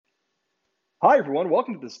Hi, everyone.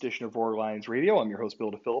 Welcome to this edition of Roar Lions Radio. I'm your host,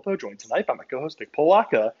 Bill DeFilippo, joined tonight by my co-host, Nick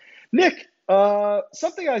Polaka. Nick,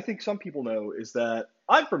 something I think some people know is that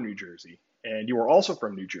I'm from New Jersey, and you are also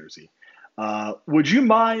from New Jersey. Would you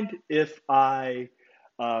mind if I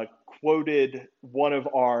quoted one of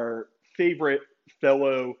our favorite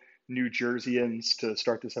fellow New Jerseyans to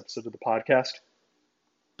start this episode of the podcast?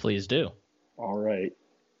 Please do. All right.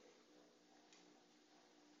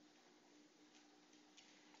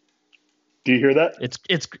 Do you hear that?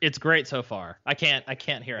 It's great so far. I can't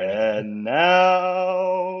hear anything. And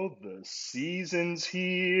now the season's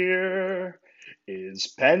here. Is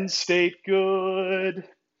Penn State good?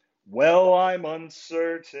 Well, I'm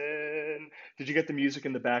uncertain. Did you get the music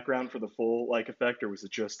in the background for the full effect, or was it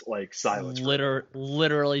just silence for a moment?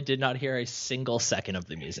 Literally did not hear a single second of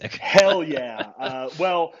the music. Hell yeah.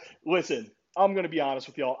 Well, listen, I'm going to be honest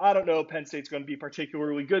with y'all. I don't know if Penn State's going to be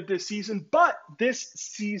particularly good this season, but this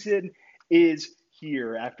season is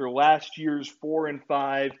here. After last year's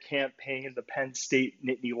 4-5 campaign, the Penn State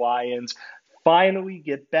Nittany Lions finally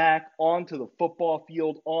get back onto the football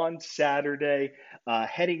field on Saturday,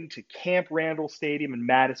 heading to Camp Randall Stadium in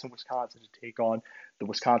Madison, Wisconsin to take on the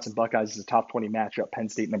Wisconsin Buckeyes. As a top 20 matchup. Penn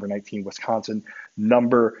State number 19, Wisconsin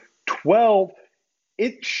number 12.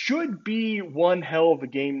 It should be one hell of a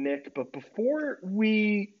game, Nick. But before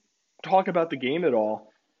we talk about the game at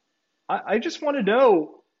all, I just want to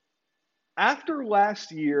know, after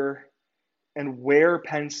last year and where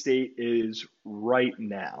Penn State is right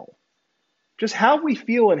now, just how we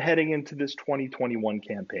feeling heading into this 2021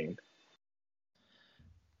 campaign.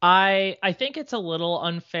 I think it's a little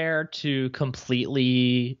unfair to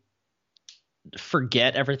completely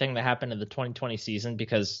forget everything that happened in the 2020 season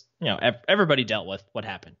because, everybody dealt with what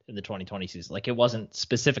happened in the 2020 season. Like, it wasn't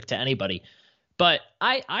specific to anybody. But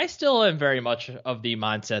I still am very much of the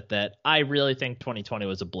mindset that I really think 2020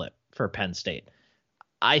 was a blip for Penn State.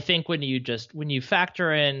 I think when you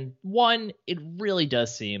factor in one, it really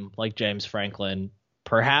does seem like James Franklin,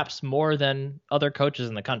 perhaps more than other coaches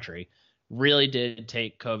in the country, really did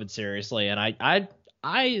take COVID seriously. And I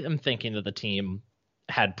am thinking that the team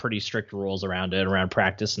had pretty strict rules around it, around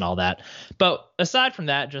practice and all that. But aside from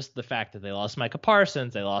that, just the fact that they lost Micah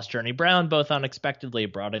Parsons, they lost Journey Brown, both unexpectedly,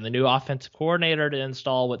 brought in the new offensive coordinator to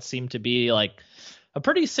install what seemed to be like a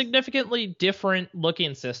pretty significantly different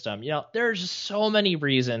looking system. There's just so many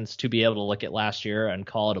reasons to be able to look at last year and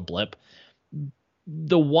call it a blip.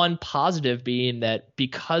 The one positive being that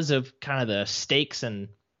because of kind of the stakes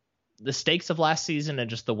of last season and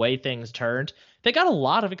just the way things turned, they got a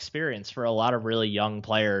lot of experience for a lot of really young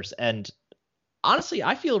players. And honestly,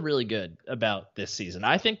 I feel really good about this season.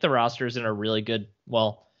 I think the roster is in a really good,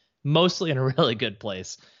 mostly in a really good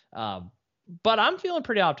place. But I'm feeling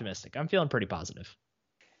pretty optimistic. I'm feeling pretty positive.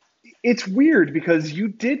 It's weird because you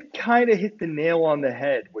did kind of hit the nail on the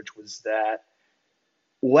head, which was that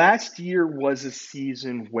last year was a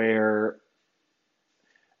season where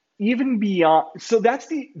even beyond, so that's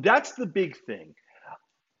the big thing.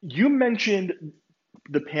 You mentioned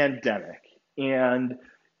the pandemic and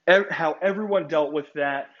how everyone dealt with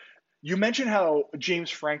that. You mentioned how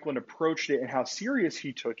James Franklin approached it and how serious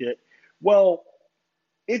he took it. Well,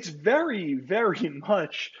 it's very, very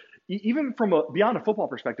much, even from beyond a football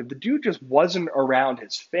perspective, the dude just wasn't around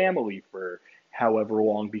his family for however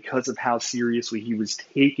long because of how seriously he was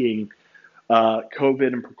taking COVID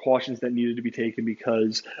and precautions that needed to be taken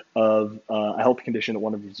because of a health condition that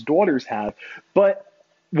one of his daughters have. But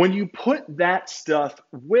when you put that stuff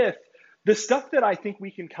with the stuff that I think we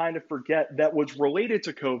can kind of forget that was related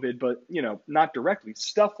to COVID, but not directly,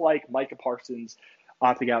 stuff like Micah Parsons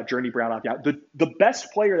opting out, Journey Brown opting out. The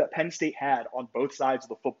best player that Penn State had on both sides of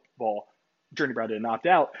the football, Journey Brown didn't opt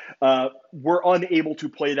out, were unable to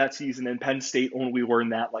play that season, and Penn State only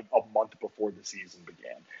learned that like a month before the season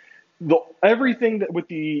began. Everything that with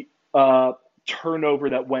the turnover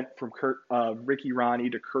that went from Ricky Ronnie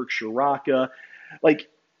to Kirk Shiraka,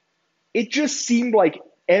 it just seemed like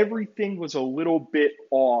everything was a little bit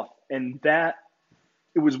off, and that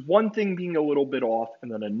it was one thing being a little bit off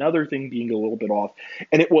and then another thing being a little bit off,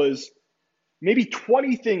 and it was maybe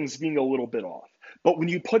 20 things being a little bit off. But when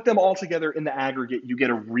you put them all together in the aggregate, you get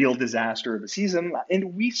a real disaster of the season,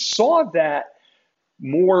 and we saw that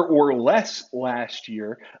more or less last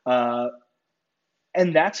year. And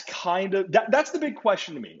that's that's the big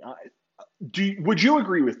question to me. Would you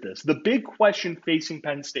agree with this? The big question facing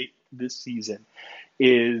Penn State this season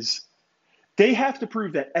is they have to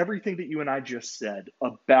prove that everything that you and I just said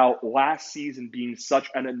about last season being such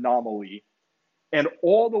an anomaly and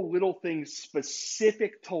all the little things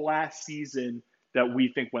specific to last season that we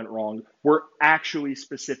think went wrong were actually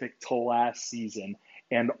specific to last season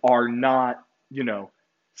and are not you know,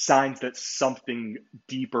 signs that something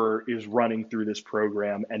deeper is running through this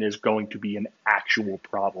program and is going to be an actual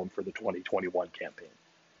problem for the 2021 campaign.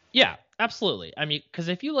 Yeah, absolutely. I mean, because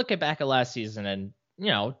if you look back at last season and,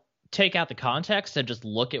 take out the context and just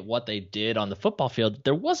look at what they did on the football field,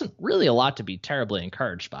 there wasn't really a lot to be terribly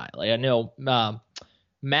encouraged by. Like, I know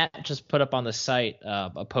Matt just put up on the site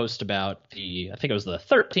a post about I think it was the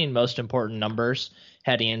 13 most important numbers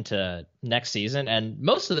heading into next season. And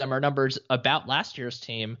most of them are numbers about last year's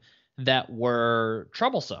team that were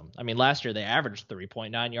troublesome. I mean, last year they averaged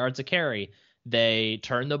 3.9 yards a carry. They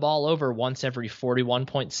turned the ball over once every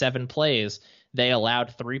 41.7 plays. They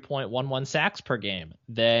allowed 3.11 sacks per game.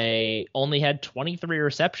 They only had 23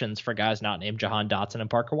 receptions for guys not named Jahan Dotson and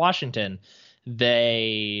Parker Washington.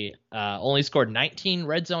 They only scored 19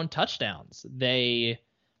 red zone touchdowns. They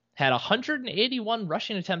had 181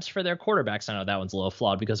 rushing attempts for their quarterbacks. I know that one's a little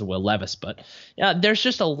flawed because of Will Levis, but yeah, there's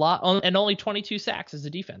just a lot, and only 22 sacks as a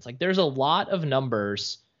defense. Like, there's a lot of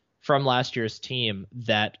numbers from last year's team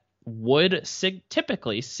that would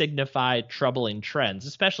typically signify troubling trends,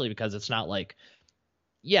 especially because it's not like,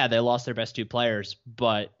 yeah, they lost their best two players,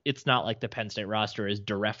 but it's not like the Penn State roster is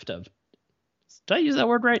bereft of. Did I use that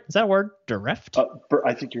word right? Is that word bereft?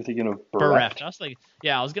 I think you're thinking of bereft. I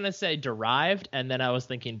was going to say derived, and then I was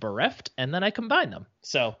thinking bereft, and then I combined them.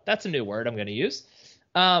 So that's a new word I'm going to use.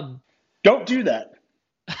 Don't do that.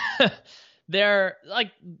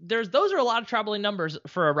 Those are a lot of troubling numbers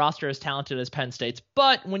for a roster as talented as Penn State's.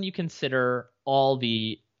 But when you consider all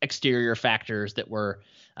the exterior factors that were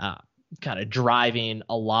kind of driving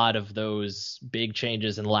a lot of those big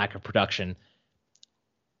changes and lack of production,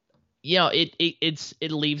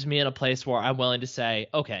 it leaves me in a place where I'm willing to say,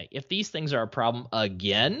 okay, if these things are a problem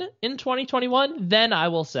again in 2021, then I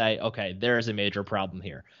will say, okay, there is a major problem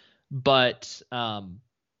here. But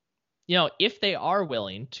if they are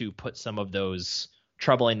willing to put some of those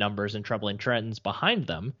troubling numbers and troubling trends behind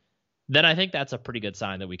them, then I think that's a pretty good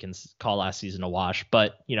sign that we can call last season a wash.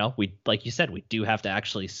 But, we, like you said, we do have to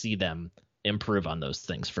actually see them improve on those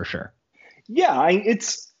things for sure. Yeah,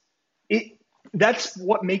 that's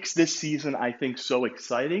what makes this season, I think, so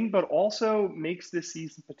exciting, but also makes this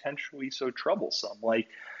season potentially so troublesome. Like,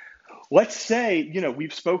 let's say,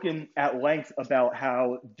 we've spoken at length about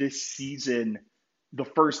how this season, the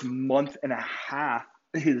first month and a half,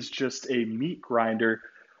 is just a meat grinder.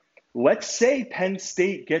 Let's say Penn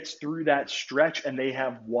State gets through that stretch and they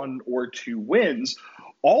have 1 or 2 wins.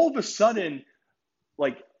 All of a sudden,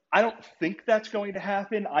 I don't think that's going to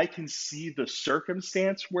happen. I can see the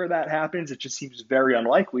circumstance where that happens. It just seems very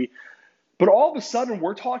unlikely. But all of a sudden,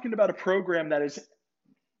 we're talking about a program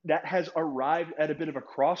that has arrived at a bit of a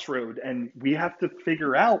crossroad, and we have to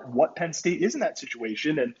figure out what Penn State is in that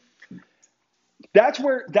situation. And that's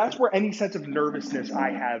where any sense of nervousness I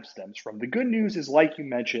have stems from. The good news is, like you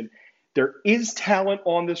mentioned, there is talent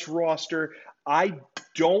on this roster. I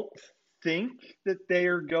don't think that they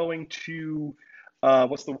are going to how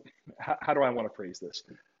do I want to phrase this?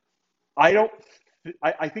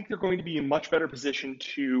 I think they're going to be in much better position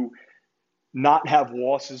to not have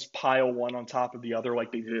losses pile one on top of the other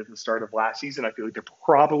like they did at the start of last season. I feel like they're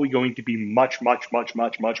probably going to be much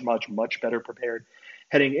better prepared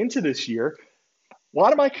heading into this year. A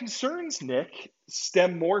lot of my concerns, Nick,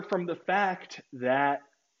 stem more from the fact that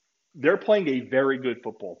they're playing a very good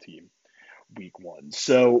football team week 1.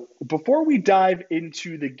 So before we dive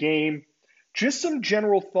into the game, just some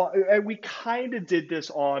general thought. We kind of did this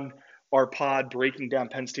on our pod breaking down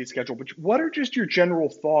Penn State's schedule, but what are just your general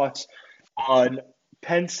thoughts on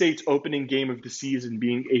Penn State's opening game of the season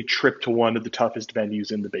being a trip to one of the toughest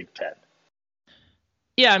venues in the Big Ten?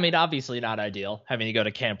 Yeah, I mean, obviously not ideal having to go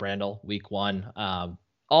to Camp Randall week 1.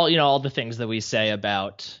 All the things that we say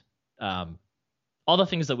about Penn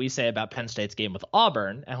State's game with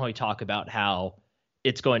Auburn, and when we talk about how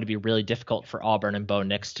it's going to be really difficult for Auburn and Bo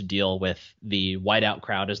Nix to deal with the whiteout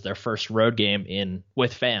crowd as their first road game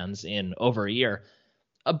with fans in over a year.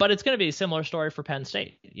 But it's going to be a similar story for Penn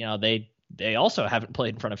State. They also haven't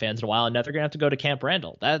played in front of fans in a while, and now they're going to have to go to Camp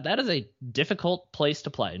Randall. That is a difficult place to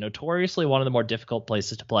play, notoriously one of the more difficult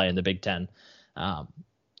places to play in the Big Ten.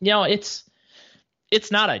 It's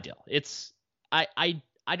not ideal.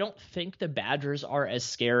 I don't think the Badgers are as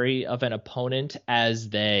scary of an opponent as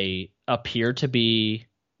they appear to be,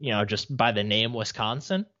 just by the name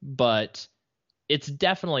Wisconsin, but it's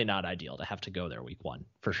definitely not ideal to have to go there week 1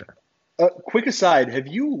 for sure. Quick aside, have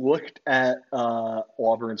you looked at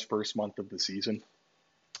Auburn's first month of the season?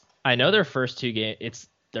 I know their first two games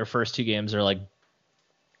are like,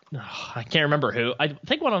 I can't remember who. I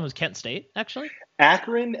think one of them was Kent State, actually.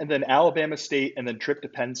 Akron, and then Alabama State, and then trip to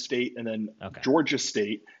Penn State, and then Georgia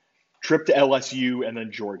State. trip to LSU, and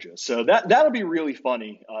then Georgia. So that'll be really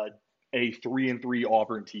funny. A 3-3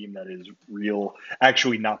 Auburn team that is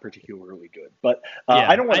actually not particularly good. But yeah,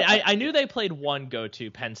 I don't want. I knew they played one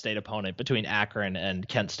go-to Penn State opponent between Akron and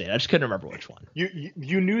Kent State. I just couldn't remember which one.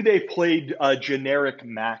 You knew they played a generic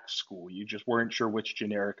MAC school. You just weren't sure which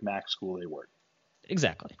generic MAC school they were.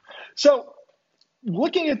 Exactly. So,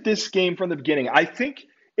 looking at this game from the beginning, I think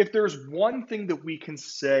if there's one thing that we can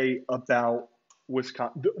say about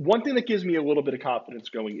Wisconsin, one thing that gives me a little bit of confidence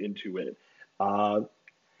going into it,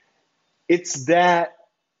 it's that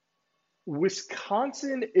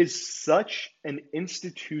Wisconsin is such an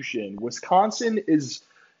institution. Wisconsin is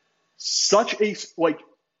such a, like,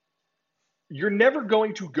 you're never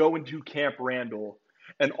going to go into Camp Randall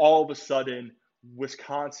and all of a sudden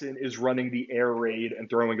Wisconsin is running the air raid and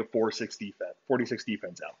throwing a 46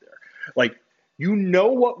 defense out there. Like, you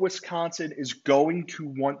know what Wisconsin is going to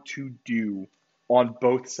want to do on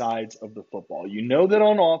both sides of the football. You know that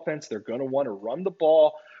on offense, they're going to want to run the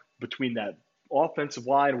ball between that offensive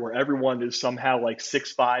line where everyone is somehow like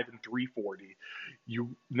 6'5" and 340.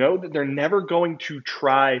 You know that they're never going to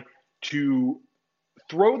try to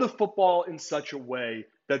throw the football in such a way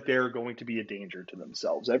that they're going to be a danger to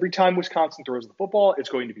themselves. Every time Wisconsin throws the football, it's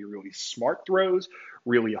going to be really smart throws,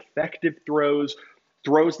 really effective throws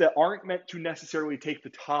that aren't meant to necessarily take the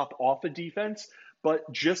top off a defense,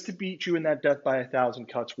 but just to beat you in that death by 1,000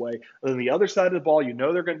 cuts way. And then the other side of the ball, you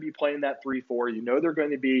know they're going to be playing that 3-4. You know they're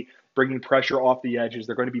going to be bringing pressure off the edges.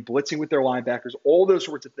 They're going to be blitzing with their linebackers, all those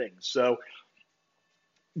sorts of things. So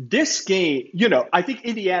this game, I think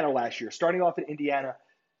Indiana last year, starting off in Indiana,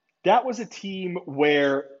 that was a team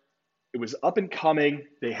where it was up and coming.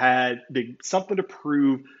 They had something to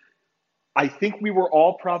prove. I think we were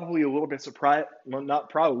all probably a little bit surprised. Well,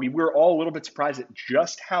 not probably. We were all a little bit surprised at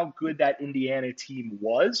just how good that Indiana team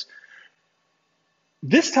was.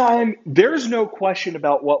 This time, there's no question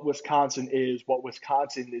about what Wisconsin is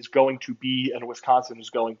going to be, and Wisconsin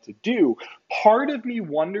is going to do. Part of me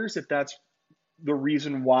wonders if that's the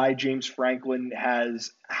reason why James Franklin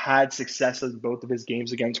has had success in both of his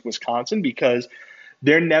games against Wisconsin, because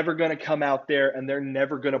they're never going to come out there and they're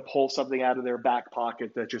never going to pull something out of their back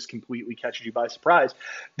pocket that just completely catches you by surprise.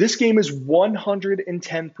 This game is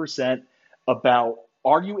 110% about,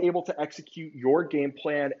 are you able to execute your game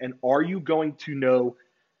plan, and are you going to know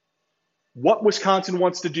what Wisconsin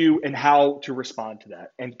wants to do and how to respond to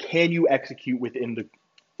that? And can you execute within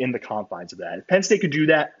the confines of that? If Penn State could do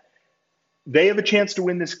that, they have a chance to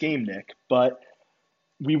win this game, Nick, but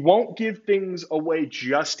we won't give things away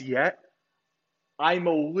just yet. I'm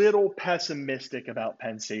a little pessimistic about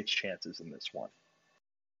Penn State's chances in this one.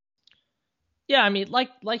 Yeah, I mean,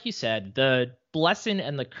 like you said, the blessing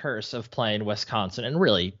and the curse of playing Wisconsin, and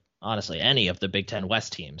really, honestly, any of the Big Ten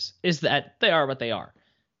West teams, is that they are what they are.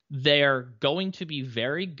 They're going to be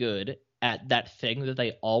very good at that thing that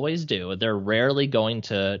they always do. They're rarely going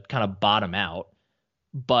to kind of bottom out,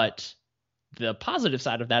 but the positive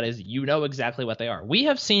side of that is exactly what they are. We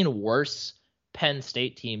have seen worse Penn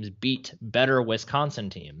State teams beat better Wisconsin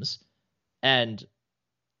teams, and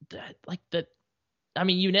the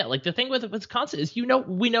thing with Wisconsin is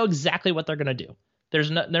we know exactly what they're going to do.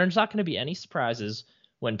 There's not going to be any surprises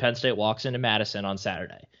when Penn State walks into Madison on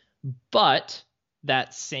Saturday. But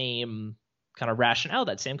that same kind of rationale,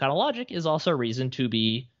 that same kind of logic is also reason to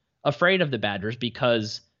be afraid of the Badgers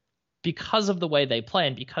because of the way they play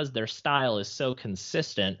and because their style is so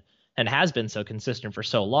consistent and has been so consistent for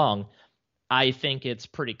so long. I think it's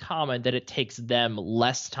pretty common that it takes them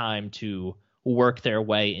less time to work their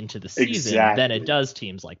way into the season than it does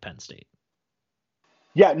teams like Penn State.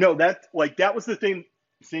 Yeah, no, that was the thing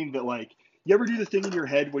that, you ever do the thing in your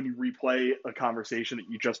head when you replay a conversation that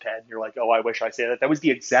you just had and you're like, oh, I wish I said that. That was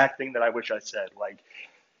the exact thing that I wish I said.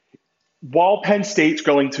 While Penn State's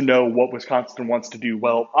going to know what Wisconsin wants to do,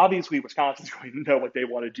 well, obviously Wisconsin's going to know what they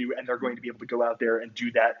want to do, and they're going to be able to go out there and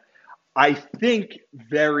do that, I think,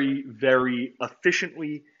 very, very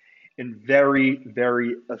efficiently and very,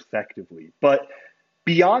 very effectively. But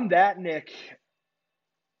beyond that, Nick,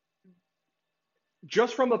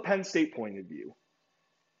 just from a Penn State point of view,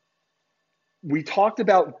 we talked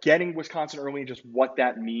about getting Wisconsin early and just what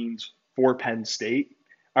that means for Penn State,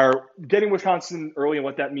 or getting Wisconsin early and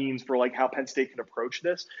what that means for how Penn State can approach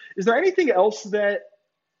this. Is there anything else that,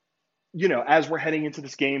 as we're heading into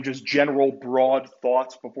this game, just general broad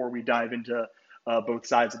thoughts before we dive into both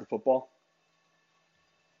sides of the football?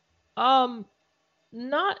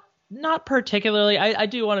 Not particularly. I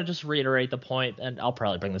do want to just reiterate the point, and I'll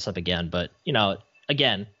probably bring this up again, but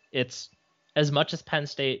again, it's as much as Penn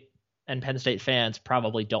State and Penn State fans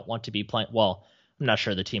probably don't want to be playing. Well, not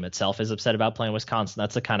sure the team itself is upset about playing Wisconsin.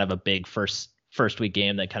 That's a kind of a big first week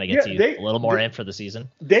game that kind of gets Yeah, you a little more in for the season.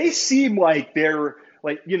 they seem like they're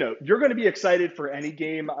like, you're going to be excited for any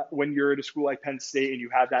game when you're at a school like Penn State and you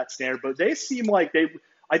have that standard, but they seem like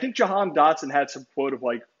I think Jahan Dotson had some quote of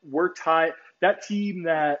like, we're tired. That team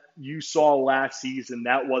that you saw last season,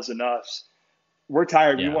 that wasn't us. We're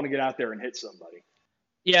tired. We Yeah. want to get out there and hit somebody.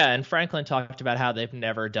 Yeah, and Franklin talked about how they've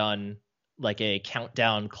never done like a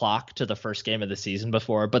countdown clock to the first game of the season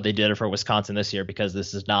before, but they did it for Wisconsin this year because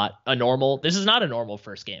this is not a normal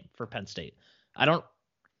first game for Penn State. I don't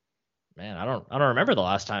remember the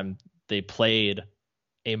last time they played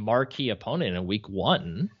a marquee opponent in week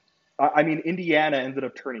 1. I mean, Indiana ended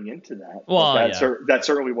up turning into that. Well, that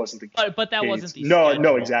certainly wasn't the case. But that wasn't the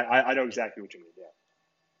no, exactly. I know exactly what you mean.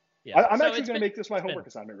 Yeah. I'm so actually going to make this my homework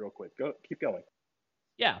assignment real quick. Keep going.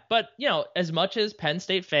 Yeah, but as much as Penn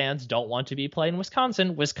State fans don't want to be playing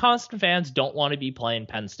Wisconsin fans don't want to be playing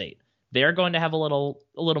Penn State. They're going to have a little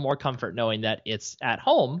more comfort knowing that it's at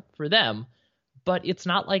home for them, but it's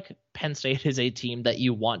not like Penn State is a team that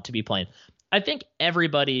you want to be playing. I think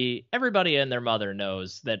everybody and their mother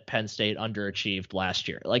knows that Penn State underachieved last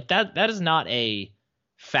year. Like that is not a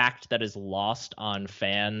fact that is lost on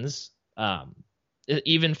fans.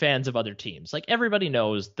 Even fans of other teams. Like everybody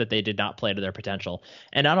knows that they did not play to their potential.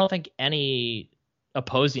 And I don't think any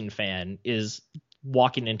opposing fan is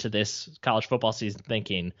walking into this college football season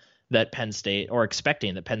thinking that Penn State or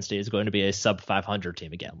expecting that Penn State is going to be a sub 500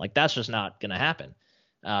 team again. Like that's just not going to happen.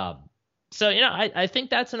 So, I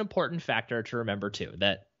think that's an important factor to remember too,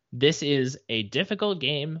 that this is a difficult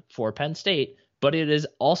game for Penn State, but it is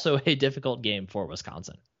also a difficult game for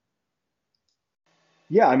Wisconsin.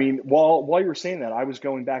 Yeah, I mean, while you were saying that, I was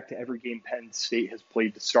going back to every game Penn State has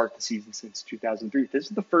played to start the season since 2003. This is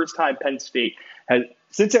the first time Penn State has,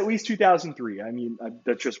 since at least 2003. I mean,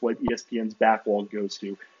 that's just what ESPN's backlog goes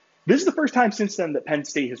to. This is the first time since then that Penn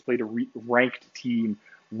State has played a ranked team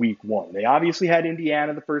week 1. They obviously had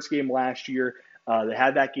Indiana the first game last year. They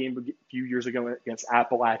had that game a few years ago against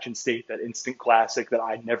Appalachian State, that instant classic that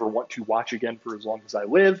I never want to watch again for as long as I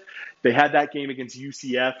live. They had that game against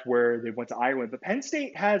UCF where they went to Ireland. But Penn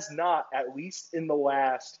State has not, at least in the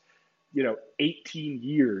last 18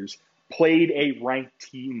 years, played a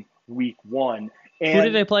ranked team week 1. And who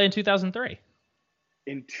did they play in 2003?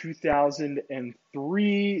 In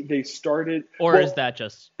 2003, they started. Or is that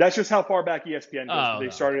just? That's just how far back ESPN goes. Oh, they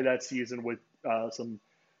started that season with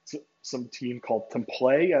some team called Temple.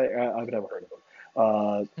 I've never heard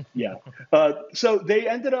of them. Yeah. So they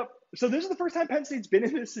ended up. So this is the first time Penn State's been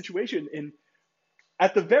in this situation in,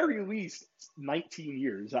 at the very least, 19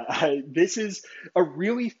 years. This is a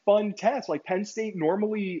really fun test. Like Penn State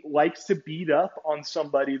normally likes to beat up on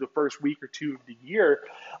somebody the first week or two of the year,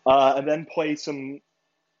 and then play someone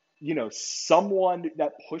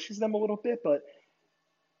that pushes them a little bit, but.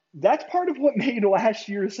 That's part of what made last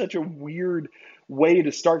year such a weird way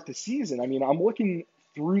to start the season. I mean, I'm looking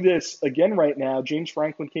through this again right now. James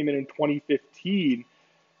Franklin came in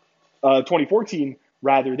 2014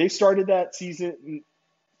 rather. They started that season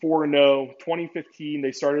 4-0. 2015,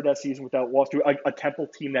 they started that season without loss to a Temple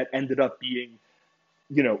team that ended up being,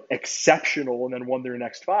 exceptional and then won their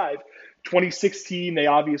next 5. 2016, they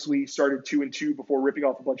obviously started 2-2 before ripping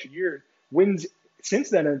off a bunch of wins.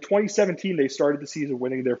 Since then, in 2017, they started the season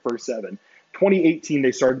winning their first 7. 2018,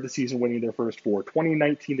 they started the season winning their first 4.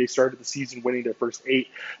 2019, they started the season winning their first 8.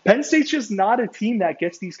 Penn State's just not a team that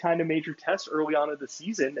gets these kind of major tests early on in the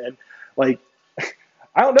season. And, I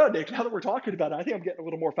don't know, Nick, now that we're talking about it, I think I'm getting a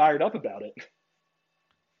little more fired up about it.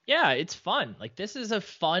 Yeah, it's fun. Like, this is a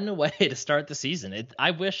fun way to start the season.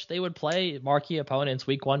 I wish they would play marquee opponents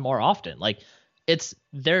week 1 more often.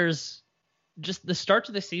 Just the start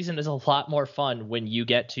to the season is a lot more fun when you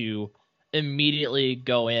get to immediately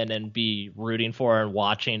go in and be rooting for and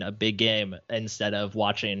watching a big game instead of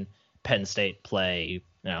watching Penn State play,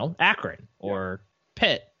 Akron or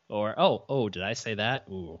Pitt or, did I say that?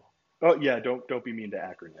 Ooh. Oh yeah. Don't be mean to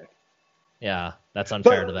Akron, Nick. Yeah. That's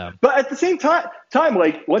unfair to them. But at the same time,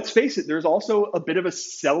 let's face it, there's also a bit of a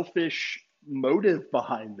selfish motive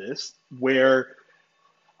behind this where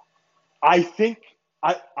I think,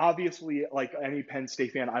 obviously, like any Penn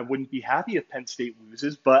State fan, I wouldn't be happy if Penn State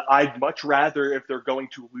loses, but I'd much rather if they're going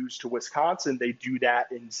to lose to Wisconsin, they do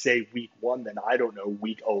that in, say, week 1 than, I don't know,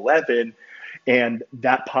 week 11. And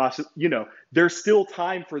that there's still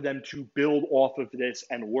time for them to build off of this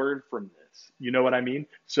and learn from this. You know what I mean?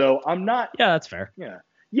 So I'm not. Yeah, that's fair. Yeah.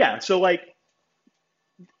 Yeah. So,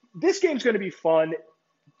 this game's going to be fun.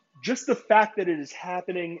 Just the fact that it is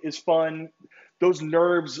happening is fun. Those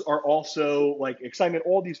nerves are also excitement,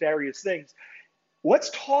 all these various things.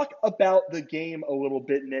 let's talk about the game a little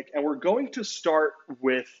bit, Nick. And we're going to start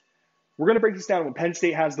with, we're going to break this down when Penn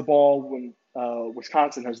State has the ball, when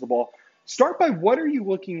Wisconsin has the ball. Start by what are you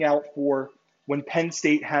looking out for when Penn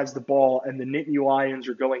State has the ball and the Nittany Lions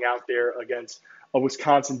are going out there against a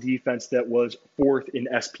Wisconsin defense that was fourth in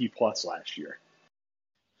SP plus last year?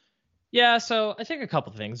 Yeah, so I think a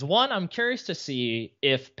couple things. One, I'm curious to see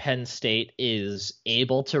if Penn State is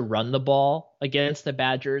able to run the ball against the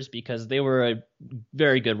Badgers because they were a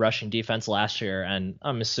very good rushing defense last year, and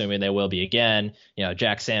I'm assuming they will be again. You know,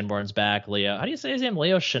 Jack Sanborn's back. Leo, how do you say his name?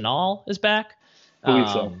 Leo Chenal is back. I believe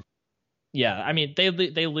so. Yeah, I mean they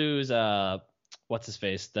lose what's his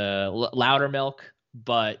face, the Loudermilk,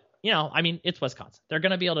 but I mean it's Wisconsin. They're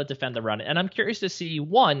going to be able to defend the run, and I'm curious to see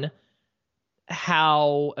one,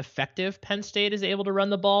 how effective Penn State is able to run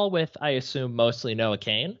the ball with, I assume, mostly Noah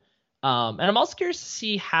Cain. And I'm also curious to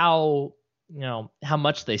see how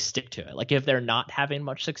much they stick to it. Like if they're not having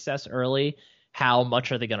much success early, how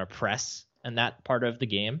much are they going to press in that part of the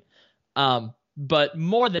game? But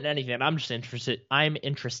more than anything, I'm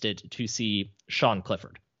interested to see Sean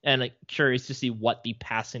Clifford and curious to see what the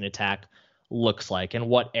passing attack looks like and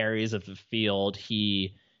what areas of the field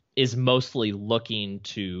he is mostly looking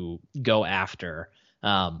to go after.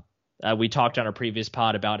 We talked on our previous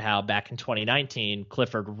pod about how back in 2019,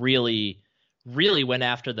 Clifford really went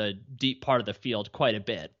after the deep part of the field quite a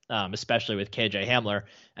bit, especially with KJ Hamler,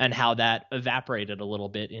 and how that evaporated a little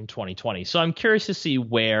bit in 2020. So I'm curious to see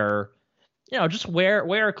where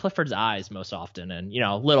are Clifford's eyes most often, and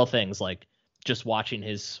little things like just watching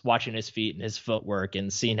his feet and his footwork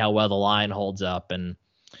and seeing how well the line holds up. And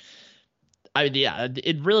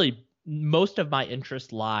it really, most of my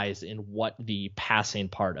interest lies in what the passing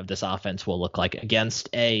part of this offense will look like against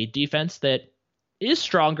a defense that is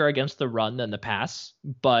stronger against the run than the pass,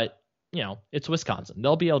 but it's Wisconsin.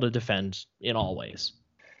 They'll be able to defend in all ways.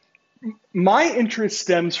 My interest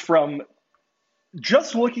stems from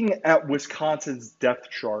just looking at Wisconsin's depth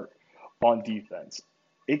chart on defense.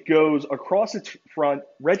 It goes across its front: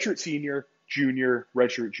 redshirt senior, junior,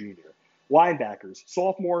 redshirt junior. Linebackers: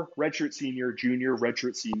 sophomore, redshirt senior, junior,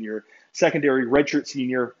 redshirt senior. Secondary: redshirt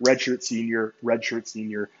senior, redshirt senior, redshirt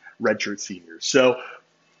senior, redshirt senior. So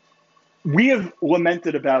we have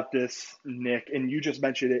lamented about this, Nick, and you just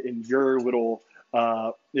mentioned it in your little,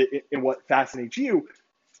 in what fascinates you.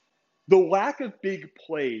 The lack of big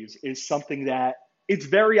plays is something that it's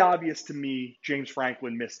very obvious to me James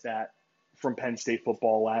Franklin missed that from Penn State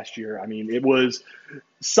football last year. I mean, it was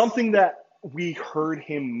something that we heard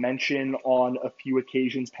him mention on a few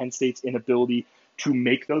occasions, Penn State's inability to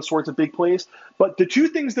make those sorts of big plays. But the two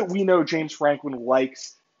things that we know James Franklin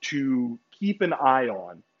likes to keep an eye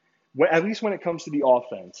on, at least when it comes to the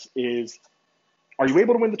offense, is, are you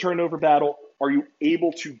able to win the turnover battle? Are you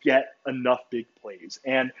able to get enough big plays?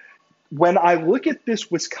 And when I look at this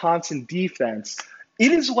Wisconsin defense,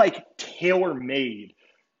 it is like tailor-made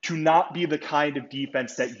to not be the kind of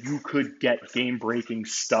defense that you could get game-breaking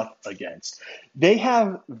stuff against. They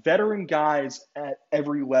have veteran guys at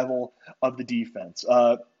every level of the defense.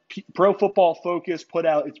 Pro Football Focus put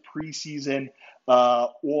out its preseason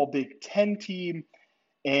All Big Ten team,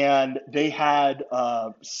 and they had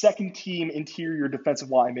second-team interior defensive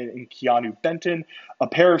lineman in Keanu Benton, a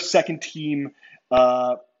pair of second-team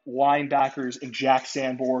linebackers in Jack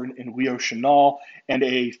Sanborn and Leo Chenal, and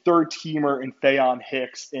a third-teamer in Faion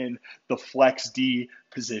Hicks in the flex D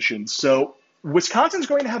position. So Wisconsin's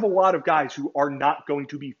going to have a lot of guys who are not going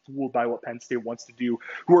to be fooled by what Penn State wants to do,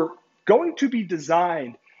 who are going to be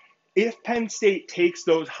designed, if Penn State takes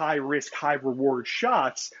those high-risk, high-reward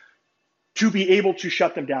shots, to be able to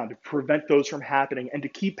shut them down, to prevent those from happening, and to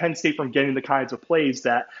keep Penn State from getting the kinds of plays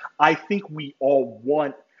that I think we all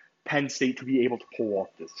want Penn State to be able to pull off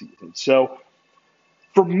this season. So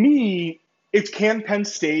for me, it's, can Penn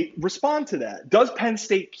State respond to that? Does Penn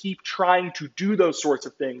State keep trying to do those sorts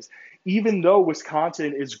of things, even though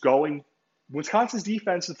Wisconsin's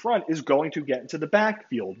defense in front is going to get into the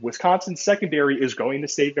backfield? Wisconsin's secondary is going to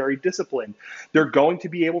stay very disciplined. They're going to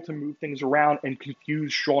be able to move things around and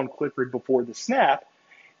confuse Sean Clifford before the snap.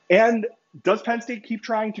 And does Penn State keep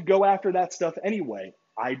trying to go after that stuff anyway?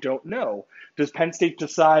 I don't know. Does Penn State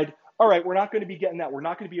decide, all right, we're not going to be getting that. We're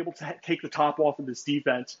not going to be able to take the top off of this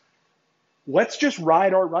defense. Let's just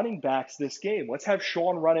ride our running backs this game. Let's have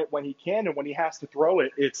Sean run it when he can, and when he has to throw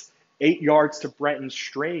it, it's 8 yards to Brenton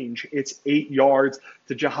Strange. It's 8 yards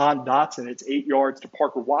to Jahan Dotson. It's 8 yards to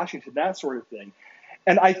Parker Washington, that sort of thing.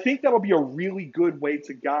 And I think that'll be a really good way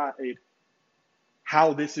to guide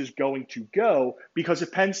how this is going to go, because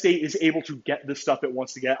if Penn State is able to get the stuff it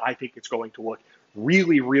wants to get, I think it's going to look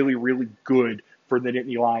really, really, really good for the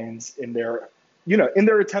Nittany Lions in their in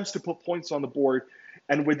their attempts to put points on the board.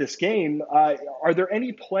 And with this game, are there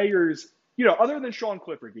any players, other than Sean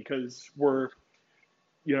Clifford, because we're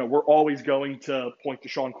always going to point to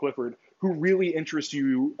Sean Clifford, who really interests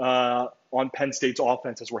you on Penn State's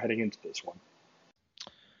offense as we're heading into this one?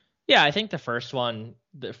 Yeah, I think the first one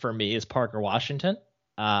for me is Parker Washington.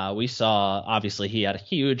 We saw, obviously, he had a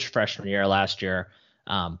huge freshman year last year,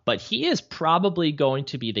 but he is probably going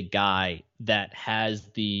to be the guy that has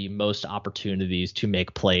the most opportunities to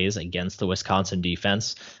make plays against the Wisconsin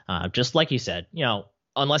defense. Just like you said,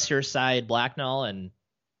 unless you're Syed Blacknall and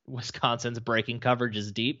Wisconsin's breaking coverage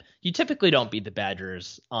is deep, you typically don't beat the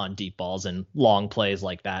Badgers on deep balls and long plays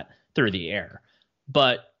like that through the air.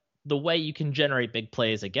 But the way you can generate big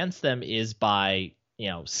plays against them is by,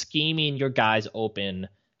 scheming your guys open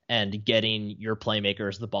and getting your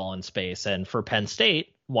playmakers the ball in space. And for Penn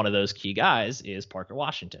State, one of those key guys is Parker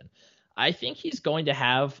Washington. I think he's going to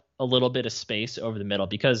have a little bit of space over the middle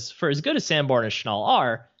because for as good as Sanborn and Schnall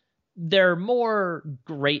are, they're more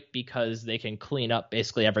great because they can clean up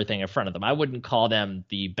basically everything in front of them. I wouldn't call them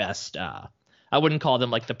the best. I wouldn't call them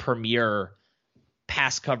like the premier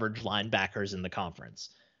pass coverage linebackers in the conference.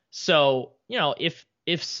 So, if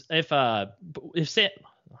I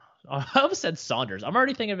almost said Saunders. I'm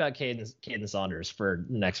already thinking about Caden Saunders for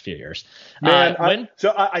the next few years. Man,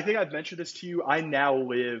 I think I've mentioned this to you. I now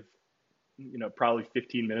live, probably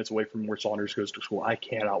 15 minutes away from where Saunders goes to school. I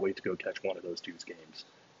cannot wait to go catch one of those dude's games.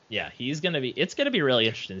 Yeah, it's going to be really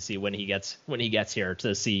interesting to see when he gets here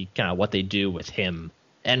to see kind of what they do with him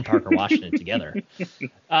and Parker Washington together.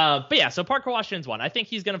 But yeah, so Parker Washington's one. I think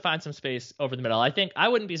he's going to find some space over the middle. I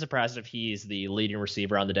wouldn't be surprised if he's the leading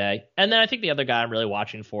receiver on the day. And then I think the other guy I'm really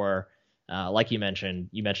watching for, like you mentioned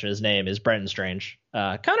his name, is Brenton Strange.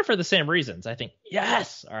 Kind of for the same reasons. I think,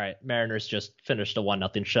 yes. All right, Mariners just finished a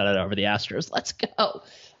 1-0 shutout over the Astros. Let's go.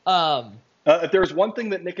 If there's one thing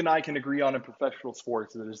that Nick and I can agree on in professional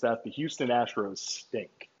sports, it is that the Houston Astros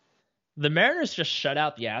stink. The Mariners just shut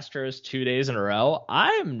out the Astros 2 days in a row.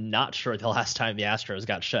 I'm not sure the last time the Astros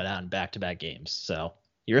got shut out in back-to-back games. So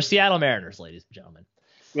you're Seattle Mariners, ladies and gentlemen.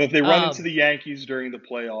 Well, if they run into the Yankees during the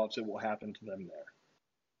playoffs, it will happen to them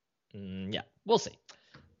there. Yeah, we'll see.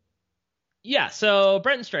 Yeah, so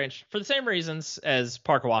Brenton Strange, for the same reasons as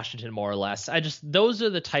Parker Washington, more or less. Those are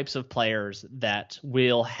the types of players that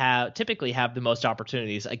will typically have the most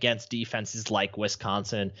opportunities against defenses like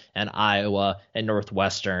Wisconsin and Iowa and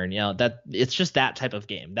Northwestern. That it's just that type of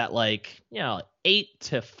game, that 8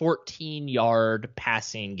 to 14 yard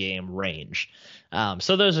passing game range.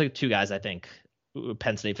 So those are two guys I think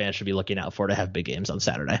Penn State fans should be looking out for to have big games on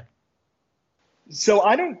Saturday. So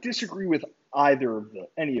I don't disagree with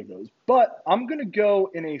any of those, but I'm going to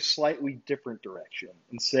go in a slightly different direction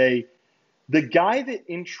and say the guy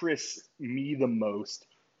that interests me the most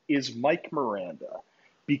is Mike Miranda,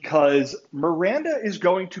 because Miranda is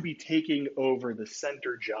going to be taking over the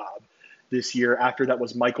center job this year after that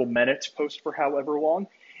was Michael Mennett's post for however long,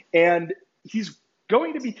 and he's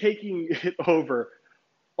going to be taking it over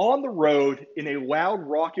on the road in a loud,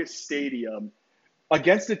 raucous stadium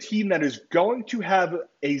against a team that is going to have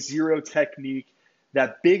a zero technique,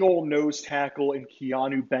 that big old nose tackle in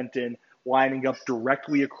Keanu Benton lining up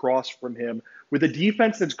directly across from him, with a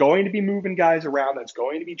defense that's going to be moving guys around, that's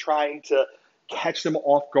going to be trying to catch them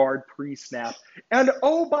off guard pre-snap. And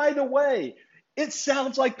oh, by the way, it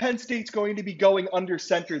sounds like Penn State's going to be going under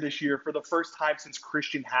center this year for the first time since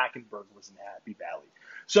Christian Hackenberg was in Happy Valley.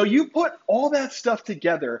 So you put all that stuff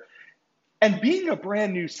together, and being a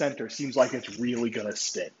brand new center seems like it's really going to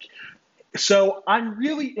stink. So I'm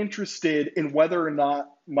really interested in whether or not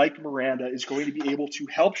Mike Miranda is going to be able to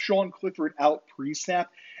help Sean Clifford out pre-snap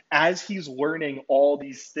as he's learning all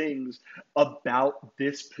these things about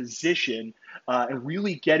this position and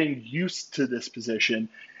really getting used to this position,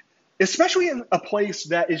 especially in a place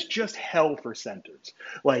that is just hell for centers.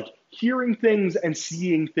 Like, hearing things and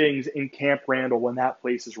seeing things in Camp Randall when that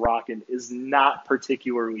place is rocking is not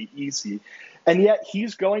particularly easy. And yet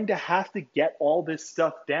he's going to have to get all this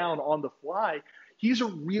stuff down on the fly. He's a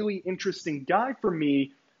really interesting guy for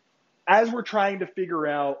me as we're trying to figure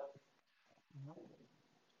out,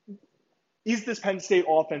 is this Penn State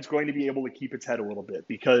offense going to be able to keep its head a little bit?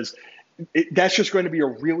 Because that's just going to be a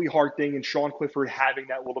really hard thing. And Sean Clifford having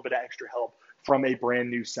that little bit of extra help from a brand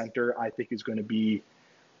new center, I think is going to be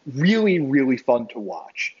really, really fun to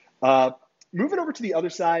watch. Moving over to the other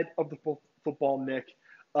side of the football, Nick,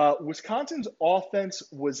 Wisconsin's offense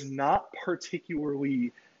was not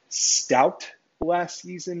particularly stout last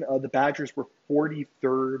season. The Badgers were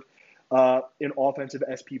 43rd in offensive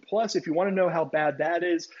SP plus. If you want to know how bad that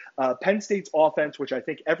is, Penn State's offense, which I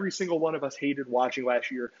think every single one of us hated watching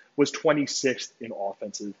last year, was 26th in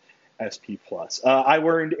offensive SP plus. I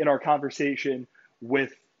learned in our conversation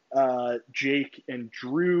with Jake and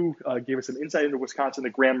Drew, gave us some insight into Wisconsin,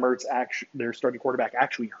 that Graham Mertz, their starting quarterback,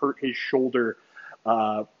 actually hurt his shoulder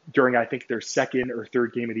during, I think, their second or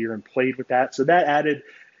third game of the year and played with that. So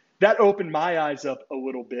that opened my eyes up a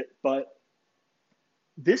little bit. But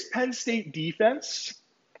this Penn State defense,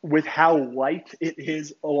 with how light it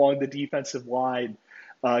is along the defensive line,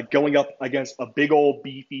 going up against a big old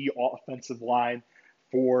beefy offensive line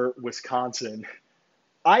for Wisconsin,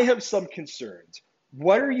 I have some concerns.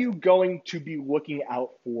 What are you going to be looking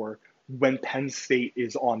out for when Penn State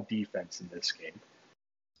is on defense in this game?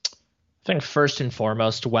 I think first and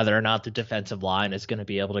foremost, whether or not the defensive line is going to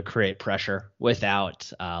be able to create pressure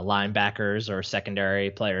without linebackers or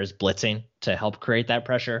secondary players blitzing to help create that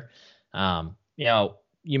pressure.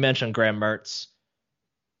 You mentioned Graham Mertz.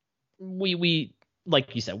 We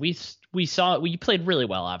like you said, we played really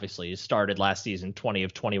well. Obviously, he started last season 20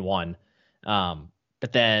 of 21.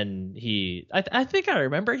 But then I think I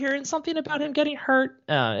remember hearing something about him getting hurt.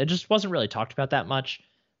 It just wasn't really talked about that much.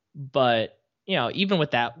 But even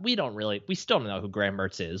with that, we still don't know who Graham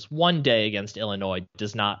Mertz is. One day against Illinois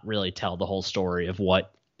does not really tell the whole story of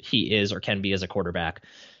what he is or can be as a quarterback.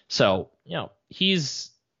 So, he's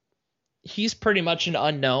pretty much an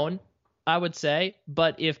unknown, I would say.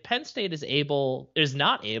 But if Penn State is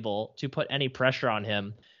not able to put any pressure on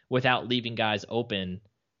him without leaving guys open,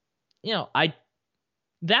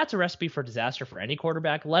 that's a recipe for disaster for any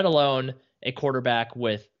quarterback, let alone a quarterback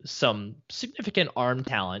with some significant arm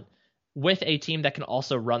talent with a team that can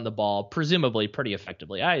also run the ball, presumably pretty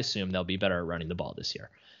effectively. I assume they'll be better at running the ball this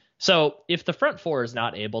year. So if the front four is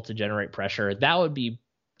not able to generate pressure, that would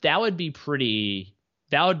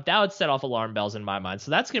set off alarm bells in my mind.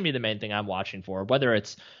 So that's going to be the main thing I'm watching for, whether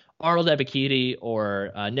it's Arnold Ebiketie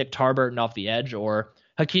or Nick Tarburton off the edge or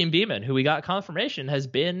Hakeem Beamon, who we got confirmation has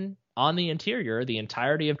been on the interior the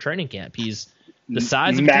entirety of training camp. He's the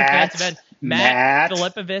size of defensive end. Matt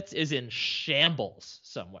Filipovitz is in shambles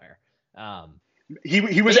somewhere.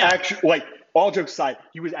 He was actually, like, all jokes aside,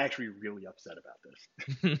 he was actually really upset about this.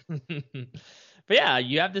 But yeah,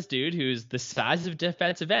 you have this dude who's the size of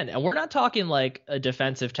defensive end, and we're not talking like a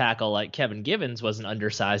defensive tackle like Kevin Givens was an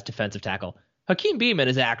undersized defensive tackle. Hakeem Beamon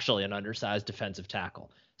is actually an undersized defensive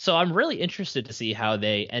tackle. So I'm really interested to see how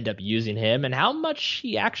they end up using him and how much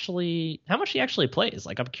he actually plays.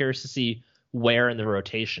 Like, I'm curious to see where in the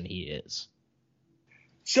rotation he is.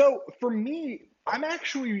 So for me,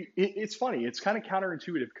 it's funny. It's kind of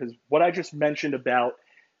counterintuitive because what I just mentioned about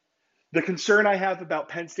the concern I have about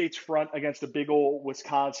Penn State's front against a big old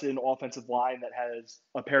Wisconsin offensive line that has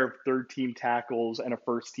a pair of third-team tackles and a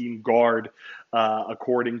first-team guard,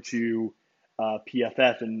 according to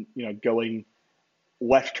PFF, and going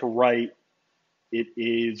left to right, it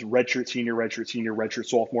is redshirt senior, redshirt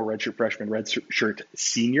sophomore, redshirt freshman, redshirt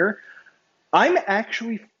senior. I'm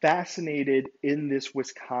actually fascinated in this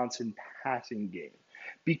Wisconsin passing game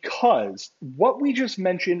because what we just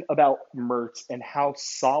mentioned about Mertz and how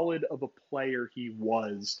solid of a player he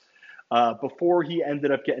was before he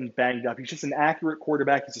ended up getting banged up. He's just an accurate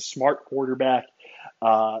quarterback. He's a smart quarterback.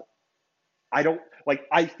 I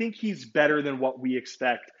think he's better than what we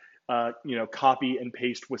expect. Copy and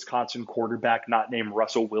paste Wisconsin quarterback not named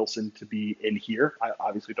Russell Wilson to be in here. I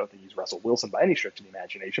obviously don't think he's Russell Wilson by any stretch of the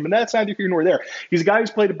imagination, but that's neither here nor there. He's a guy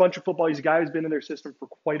who's played a bunch of football. He's a guy who's been in their system for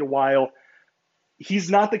quite a while. He's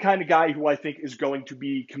not the kind of guy who I think is going to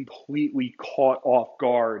be completely caught off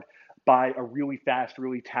guard by a really fast,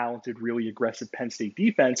 really talented, really aggressive Penn State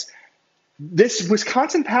defense. This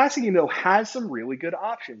Wisconsin passing game, though, has some really good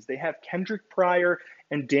options. They have Kendrick Pryor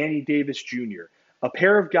and Danny Davis Jr., a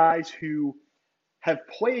pair of guys who have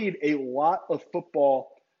played a lot of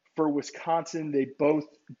football for Wisconsin. They both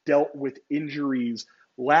dealt with injuries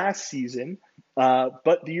last season,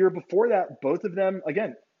 but the year before that, both of them,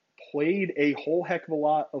 again, played a whole heck of a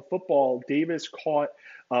lot of football. Davis caught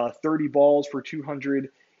 30 balls for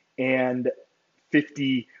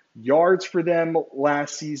 250 yards for them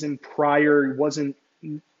last season. Pryor wasn't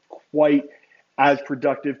quite as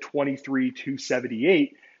productive,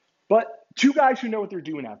 278, but two guys who know what they're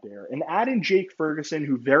doing out there. And add in Jake Ferguson,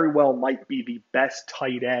 who very well might be the best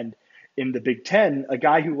tight end in the Big Ten, a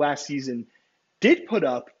guy who last season did put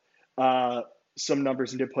up some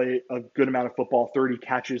numbers and did play a good amount of football, 30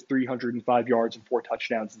 catches, 305 yards, and 4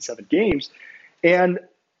 touchdowns in 7 games. And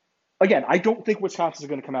again, I don't think Wisconsin is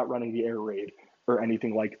going to come out running the air raid or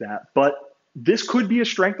anything like that. But this could be a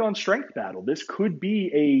strength-on-strength battle. This could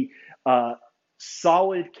be a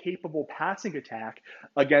solid, capable passing attack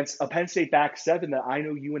against a Penn State back seven that I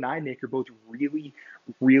know you and I, Nick, are both really,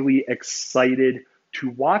 really excited to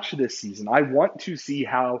watch this season. I want to see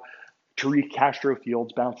how Tariq Castro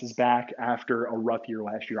Fields bounces back after a rough year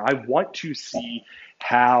last year. I want to see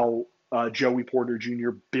how Joey Porter Jr.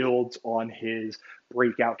 builds on his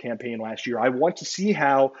breakout campaign last year. I want to see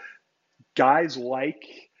how guys like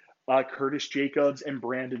Curtis Jacobs and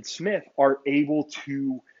Brandon Smith are able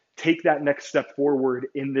to take that next step forward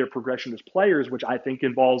in their progression as players, which I think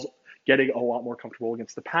involves getting a lot more comfortable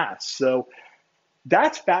against the pass. So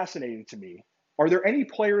that's fascinating to me. Are there any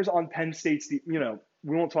players on Penn State's, we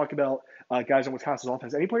won't talk about guys on Wisconsin's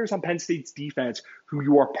offense, any players on Penn State's defense who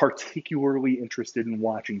you are particularly interested in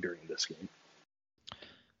watching during this game?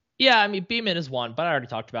 Yeah, I mean, Beeman is one, but I already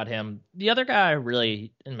talked about him. The other guy I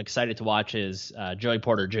really am excited to watch is Joey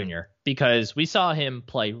Porter Jr. because we saw him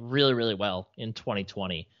play really, really well in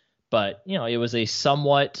 2020. But, it was a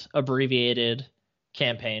somewhat abbreviated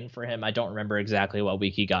campaign for him. I don't remember exactly what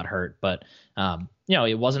week he got hurt, but,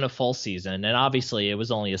 it wasn't a full season. And obviously, it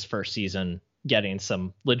was only his first season getting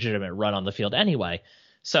some legitimate run on the field anyway.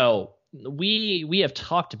 So we have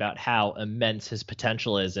talked about how immense his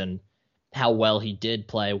potential is and how well he did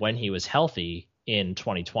play when he was healthy in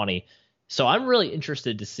 2020. So I'm really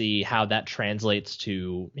interested to see how that translates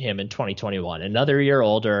to him in 2021. Another year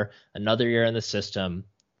older, another year in the system.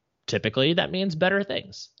 Typically, that means better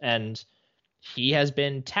things. And he has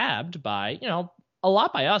been tabbed by, a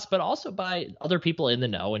lot by us, but also by other people in the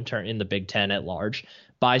know in the Big Ten at large,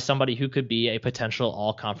 by somebody who could be a potential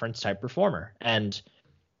all-conference type performer. And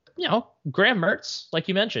Graham Mertz, like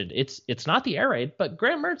you mentioned, it's not the air raid, but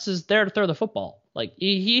Graham Mertz is there to throw the football. Like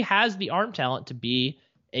he has the arm talent to be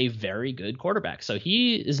a very good quarterback. So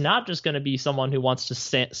he is not just going to be someone who wants to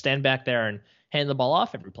stand back there and hand the ball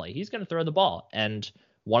off every play. He's going to throw the ball. And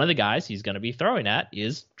one of the guys he's going to be throwing at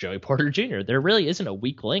is Joey Porter Jr. There really isn't a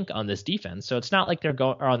weak link on this defense. So it's not like they're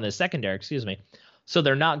going, or on the secondary, excuse me. So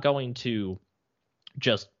they're not going to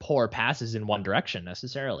just pour passes in one direction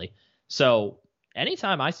necessarily. So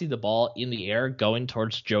anytime I see the ball in the air going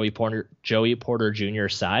towards Joey Porter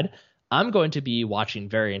Jr.'s side, I'm going to be watching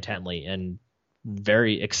very intently and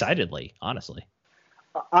very excitedly, honestly.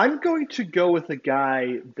 I'm going to go with a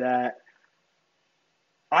guy that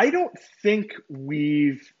I don't think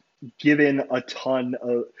we've given a ton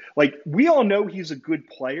of, we all know he's a good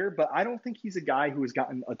player, but I don't think he's a guy who has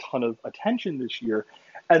gotten a ton of attention this year.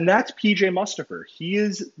 And that's PJ Mustipher. He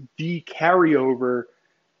is the carryover,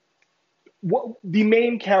 the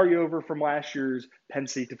main carryover from last year's Penn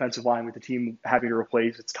State defensive line, with the team having to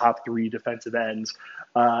replace its top three defensive ends.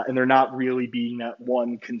 And they're not really being that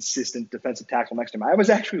one consistent defensive tackle next to him. I was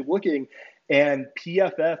actually looking, and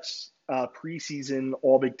PFF's preseason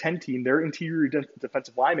All Big Ten team, their interior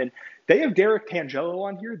defensive linemen, they have Derek Tangelo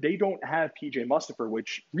on here. They don't have PJ Mustipher,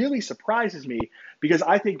 which really surprises me because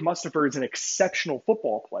I think Mustipher is an exceptional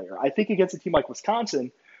football player. I think against a team like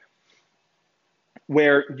Wisconsin,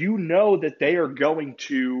 where that they are going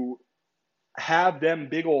to have them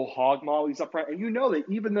big old hog mollies up front, and that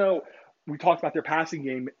even though we talked about their passing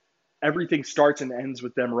game, everything starts and ends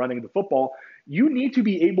with them running the football, you need to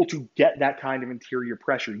be able to get that kind of interior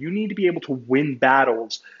pressure. You need to be able to win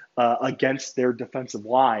battles against their defensive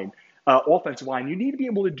line, offensive line. You need to be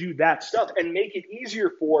able to do that stuff and make it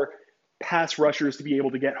easier for pass rushers to be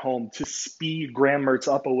able to get home, to speed Graham Mertz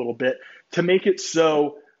up a little bit, to make it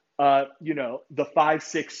so the 5,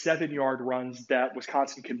 6, 7-yard runs that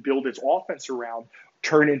Wisconsin can build its offense around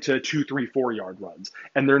turn into 2, 3, 4-yard runs.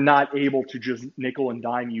 And they're not able to just nickel and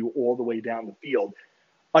dime you all the way down the field.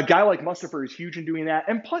 A guy like Mustipher is huge in doing that.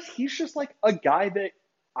 And plus, he's just like a guy that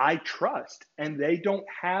I trust. And they don't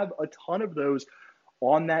have a ton of those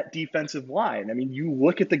on that defensive line. I mean, you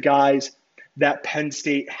look at the guys that Penn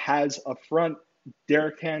State has up front,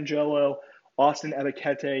 Derek Tangelo, Austin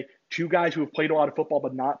Ebekete, two guys who have played a lot of football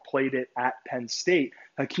but not played it at Penn State.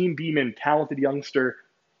 Hakeem Beamon, talented youngster.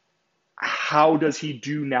 How does he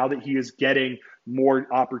do now that he is getting more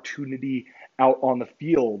opportunity out on the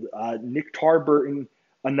field? Nick Tarburton,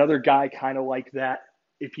 another guy kind of like that,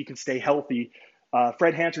 if he can stay healthy.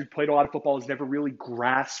 Fred Hansard played a lot of football, has never really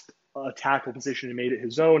grasped a tackle position and made it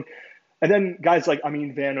his own. And then guys like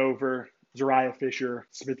Amin Vanover, Zariah Fisher,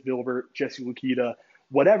 Smith Vilbert, Jesse Lukita,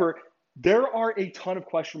 whatever. There are a ton of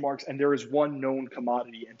question marks, and there is one known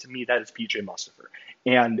commodity, and to me, that is PJ Mustipher.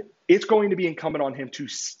 And it's going to be incumbent on him to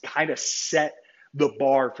kind of set the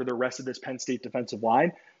bar for the rest of this Penn State defensive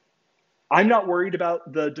line. I'm not worried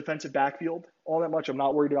about the defensive backfield all that much. I'm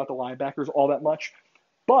not worried about the linebackers all that much.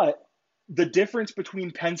 But the difference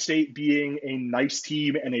between Penn State being a nice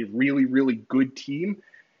team and a really, really good team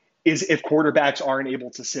is if quarterbacks aren't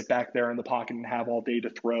able to sit back there in the pocket and have all day to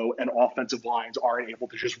throw, and offensive lines aren't able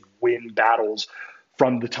to just win battles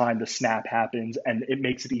from the time the snap happens, and it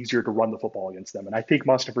makes it easier to run the football against them. And I think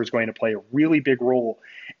Mustipher is going to play a really big role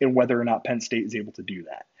in whether or not Penn State is able to do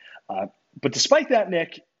that. But despite that,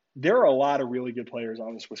 Nick, there are a lot of really good players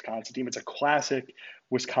on this Wisconsin team. It's a classic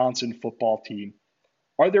Wisconsin football team.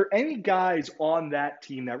 Are there any guys on that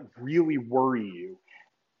team that really worry you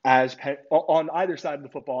on either side of the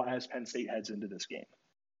football as Penn State heads into this game?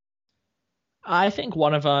 I think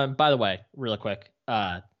one of them, by the way, really quick,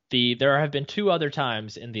 there have been two other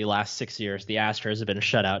times in the last 6 years the Astros have been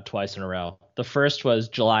shut out twice in a row. The first was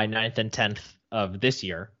July 9th and 10th of this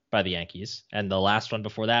year by the Yankees, and the last one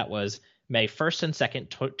before that was May 1st and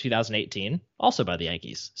 2nd, 2018, also by the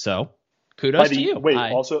Yankees. So kudos to you.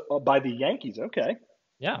 Also by the Yankees. Okay.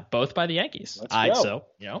 Yeah, both by the Yankees. Let's go.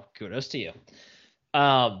 So, kudos to you.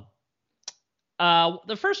 The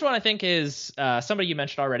first one I think is somebody you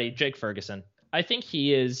mentioned already, Jake Ferguson. I think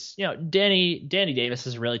he is, Danny Davis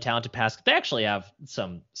is a really talented pass. They actually have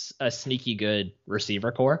a sneaky good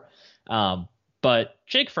receiver core. But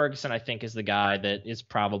Jake Ferguson, I think, is the guy that is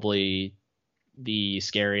probably the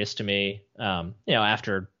scariest to me.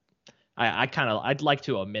 After I'd like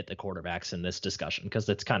to omit the quarterbacks in this discussion because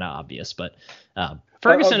it's kind of obvious, but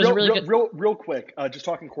Ferguson is a really good. Real quick, just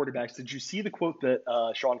talking quarterbacks. Did you see the quote that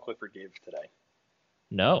Sean Clifford gave today?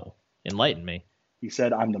 No, enlighten me. He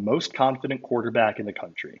said, "I'm the most confident quarterback in the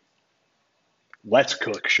country." Let's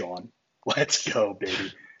cook, Sean. Let's go,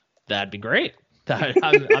 baby. That'd be great.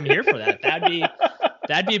 I'm here for that.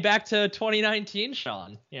 That'd be back to 2019,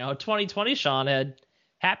 Sean. 2020, Sean had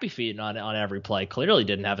happy feet on every play. Clearly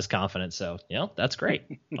didn't have his confidence. So, that's great.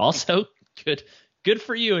 Also, good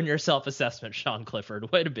for you and your self-assessment, Sean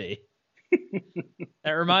Clifford. Way to be.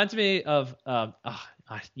 That reminds me of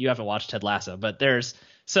you haven't watched Ted Lasso, but there's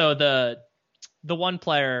the one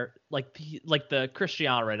player like the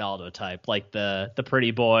Cristiano Ronaldo type, like the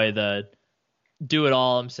pretty boy, the do it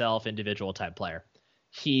all himself individual type player.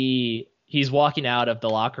 He's walking out of the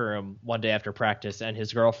locker room one day after practice, and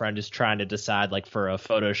his girlfriend is trying to decide, like, for a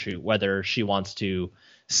photo shoot, whether she wants to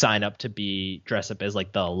sign up to dress up as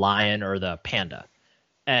like the lion or the panda.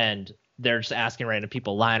 And they're just asking random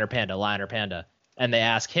people, lion or panda, lion or panda. And they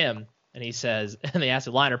ask him, and they ask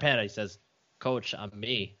him, lion or panda. He says, "Coach, I'm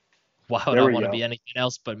me. Why would I want to be anything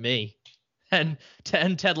else but me?" And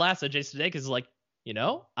Ted Lasso, Jason Sudeikis, is like,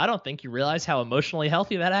 I don't think you realize how emotionally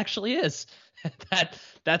healthy that actually is. I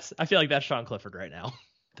feel like that's Sean Clifford right now.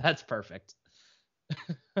 That's perfect.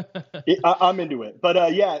 I'm into it. But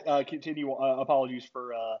continue. Apologies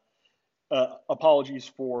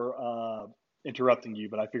for interrupting you,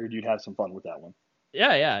 but I figured you'd have some fun with that one.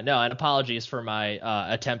 Yeah. No, and apologies for my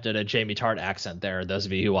attempt at a Jamie Tart accent there, those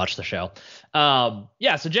of you who watch the show. So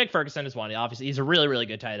Jake Ferguson is one. Obviously, he's a really, really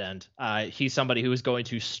good tight end. He's somebody who is going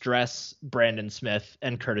to stress Brandon Smith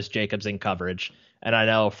and Curtis Jacobs in coverage. And I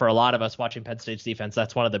know for a lot of us watching Penn State's defense,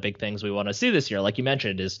 that's one of the big things we want to see this year. Like you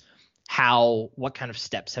mentioned, is what kind of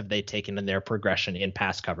steps have they taken in their progression in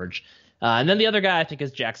pass coverage? And then the other guy I think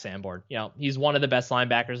is Jack Sanborn. He's one of the best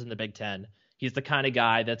linebackers in the Big Ten. He's the kind of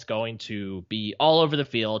guy that's going to be all over the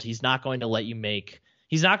field. He's not going to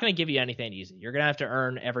he's not going to give you anything easy. You're going to have to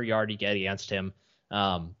earn every yard you get against him.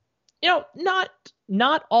 Not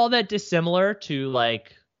all that dissimilar to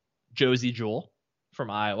like Josie Jewell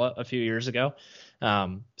from Iowa a few years ago.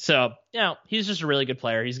 He's just a really good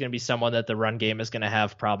player. He's going to be someone that the run game is going to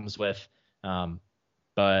have problems with.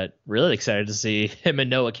 But really excited to see him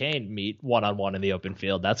and Noah Cain meet one-on-one in the open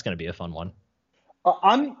field. That's going to be a fun one.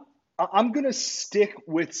 I'm going to stick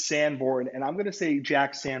with Sanborn, and I'm going to say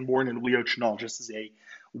Jack Sanborn and Leo Chenal just as a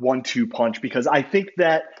 1-2 punch, because I think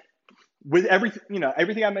that with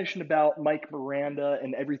everything I mentioned about Mike Miranda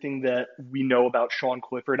and everything that we know about Sean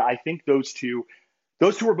Clifford, I think those two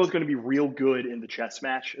are both going to be real good in the chess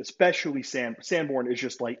match, especially Sanborn is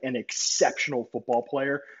just like an exceptional football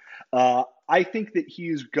player. I think that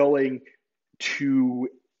he's going to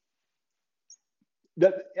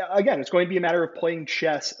again, it's going to be a matter of playing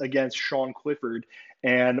chess against Sean Clifford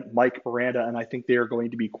and Mike Miranda, and I think they are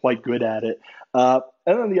going to be quite good at it. And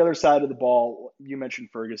on the other side of the ball, you mentioned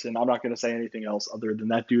Ferguson. I'm not going to say anything else other than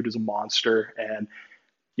that dude is a monster. And,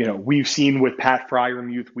 we've seen with Pat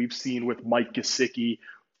Freiermuth, we've seen with Mike Gesicki,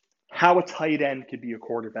 how a tight end could be a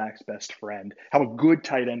quarterback's best friend, how a good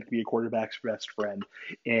tight end could be a quarterback's best friend.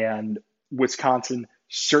 And Wisconsin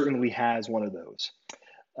certainly has one of those.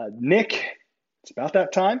 Nick, it's about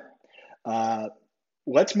that time.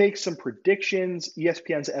 Let's make some predictions.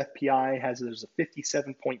 ESPN's FPI has there's a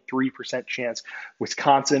 57.3% chance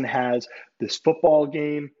Wisconsin has this football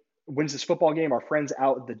game. wins this football game. Our friends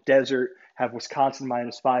out in the desert have Wisconsin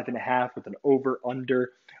 -5.5 with an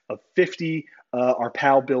over/under of 50. Our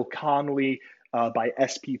pal Bill Connolly by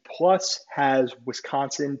SP Plus has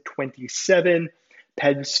Wisconsin 27,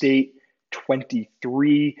 Penn State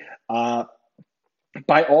 23.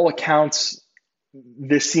 By all accounts,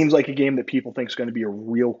 this seems like a game that people think is going to be a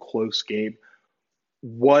real close game.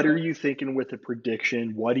 What are you thinking with the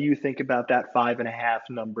prediction? What do you think about that 5.5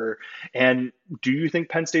 number? And do you think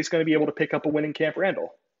Penn State's going to be able to pick up a win in Camp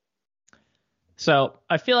Randall? So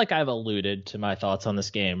I feel like I've alluded to my thoughts on this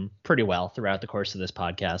game pretty well throughout the course of this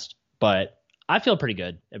podcast, but I feel pretty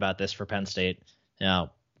good about this for Penn State.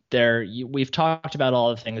 Now, we've talked about all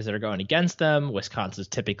the things that are going against them. Wisconsin's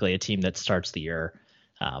typically a team that starts the year,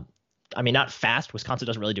 not fast. Wisconsin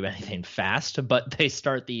doesn't really do anything fast, but they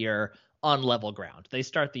start the year on level ground. They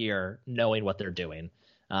start the year knowing what they're doing.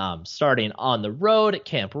 Starting on the road at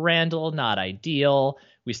Camp Randall, not ideal.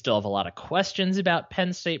 We still have a lot of questions about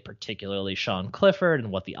Penn State, particularly Sean Clifford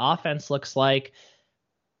and what the offense looks like.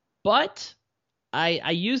 But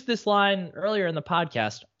I used this line earlier in the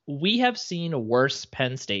podcast. We have seen worse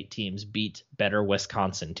Penn State teams beat better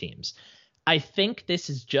Wisconsin teams. I think this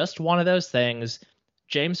is just one of those things.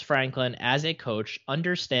 James Franklin, as a coach,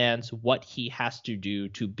 understands what he has to do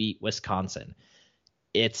to beat Wisconsin.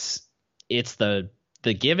 It's the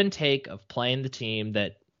give and take of playing the team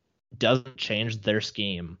that doesn't change their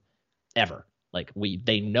scheme ever. Like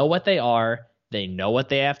they know what they are, they know what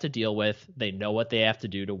they have to deal with, they know what they have to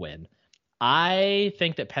do to win. I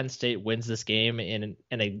think that Penn State wins this game in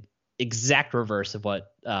an exact reverse of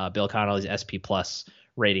what Bill Connolly's SP Plus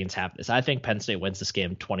ratings have this. I think Penn State wins this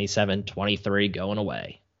game 27-23 going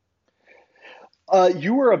away.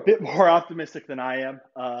 You were a bit more optimistic than I am.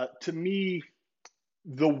 To me,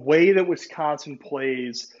 the way that Wisconsin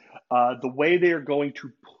plays, the way they are going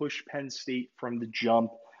to push Penn State from the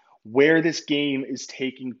jump, where this game is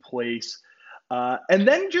taking place, and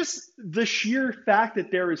then just the sheer fact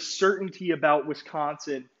that there is certainty about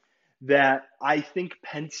Wisconsin that I think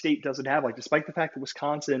Penn State doesn't have. Like, despite the fact that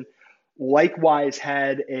Wisconsin likewise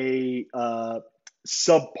had a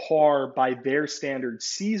subpar by their standard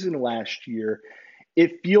season last year,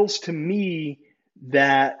 it feels to me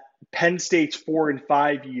that Penn State's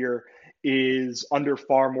 4-5 year is under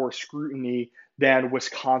far more scrutiny than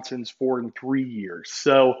Wisconsin's 4-3 years.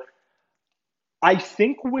 So I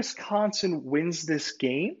think Wisconsin wins this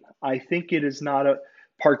game. I think it is not a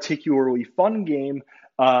particularly fun game.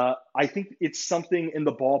 I think it's something in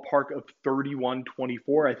the ballpark of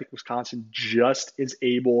 31-24. I think Wisconsin just is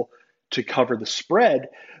able to cover the spread.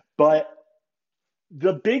 But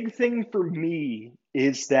the big thing for me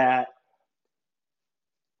is that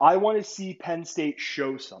I want to see Penn State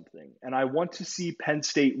show something. And I want to see Penn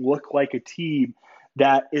State look like a team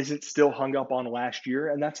that isn't still hung up on last year.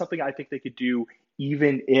 And that's something I think they could do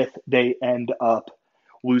even if they end up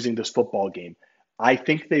losing this football game. I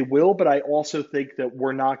think they will, but I also think that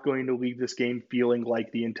we're not going to leave this game feeling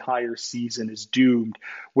like the entire season is doomed,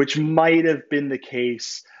 which might have been the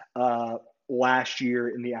case last year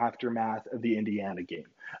in the aftermath of the Indiana game.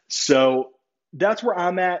 So that's where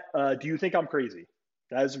I'm at. Do you think I'm crazy?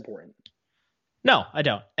 That is important. No, I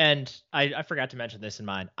don't. And I forgot to mention this in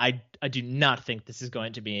mine. I do not think this is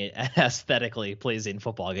going to be an aesthetically pleasing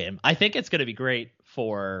football game. I think it's going to be great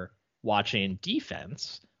for watching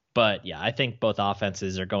defense. But yeah, I think both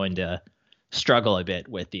offenses are going to struggle a bit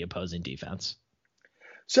with the opposing defense.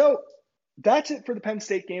 So that's it for the Penn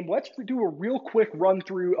State game. Let's do a real quick run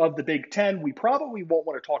through of the Big Ten. We probably won't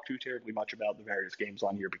want to talk too terribly much about the various games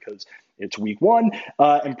on here because it's week one.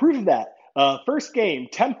 And proof of that, first game,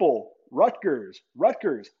 Temple, Rutgers,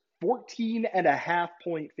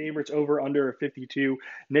 14.5-point favorites over under 52.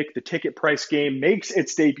 Nick, the ticket price game makes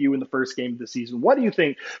its debut in the first game of the season. What do you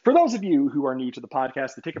think? For those of you who are new to the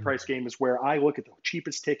podcast, the ticket price game is where I look at the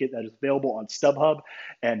cheapest ticket that is available on StubHub,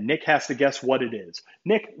 and Nick has to guess what it is.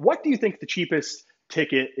 Nick, what do you think the cheapest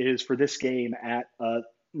ticket is for this game at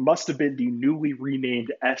must have been the newly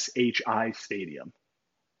renamed SHI Stadium?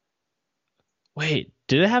 Wait,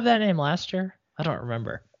 did it have that name last year? I don't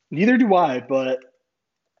remember. Neither do I, but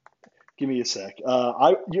give me a sec.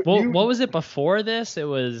 What was it before this? It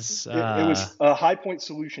was it was a High Point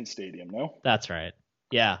Solution Stadium, no? That's right.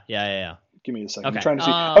 Yeah. Give me a second. Okay. I'm trying to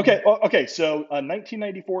see. Okay. So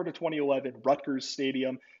 1994 to 2011, Rutgers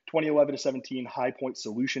Stadium. 2011 to 17, High Point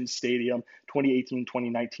Solution Stadium.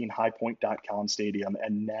 2018-2019, HighPoint.com Stadium.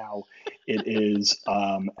 And now it is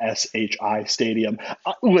SHI Stadium.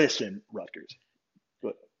 Listen, Rutgers,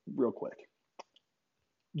 but real quick.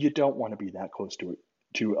 You don't want to be that close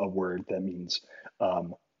to a word that means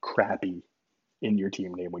crappy in your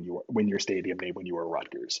team name when your stadium name when you were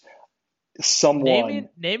Rutgers. Someone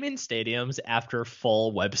Naming stadiums after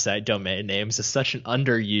full website domain names is such an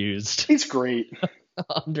underused It's great.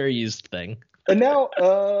 underused thing. And now,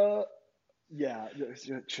 yeah,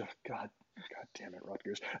 God damn it,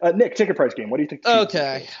 Rutgers. Nick, ticket price game. What do you think?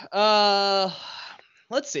 Okay.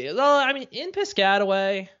 Let's see. Well, I mean, in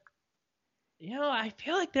Piscataway, I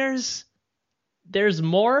feel like there's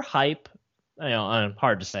more hype.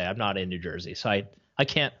 Hard to say. I'm not in New Jersey, so I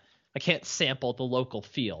can't sample the local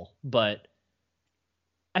feel, but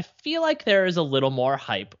I feel like there is a little more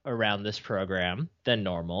hype around this program than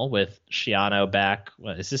normal with Schiano back.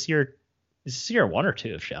 What is this year? Is this year 1 or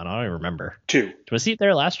 2 of Schiano? I don't even remember. 2. Was he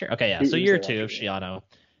there last year? Okay, yeah. So year 2 of Schiano.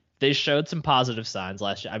 They showed some positive signs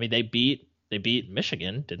last year. I mean, they beat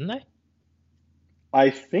Michigan, didn't they? I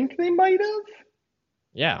think they might have.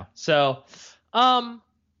 Yeah. So, I'm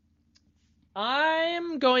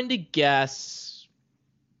going to guess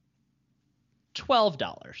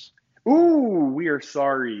 $12. Ooh, we are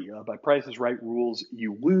sorry. By Price is Right rules,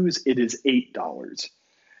 you lose. It is $8.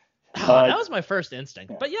 That was my first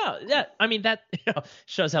instinct. Yeah. But yeah. I mean, that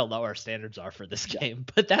shows how low our standards are for this game.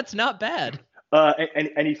 But that's not bad.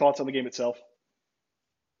 Any thoughts on the game itself?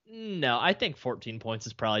 No, I think 14 points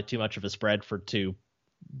is probably too much of a spread for 2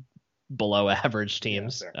 below average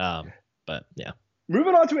teams. Yeah, but yeah.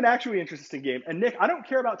 Moving on to an actually interesting game. And Nick, I don't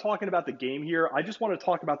care about talking about the game here. I just want to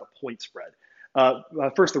talk about the point spread.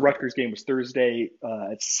 First, the Rutgers game was Thursday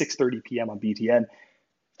at 6:30 p.m. on BTN.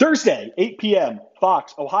 Thursday, 8 p.m.,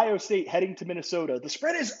 Fox, Ohio State heading to Minnesota. The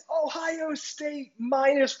spread is Ohio State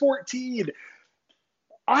minus 14.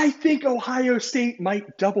 I think Ohio State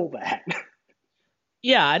might double that.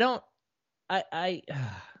 Yeah,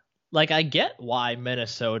 I get why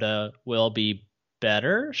Minnesota will be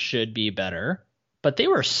better, should be better, but they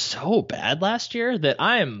were so bad last year that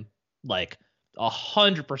I'm like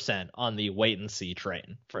 100% on the wait and see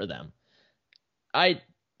train for them.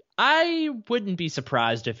 I wouldn't be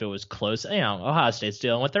surprised if it was close. Ohio State's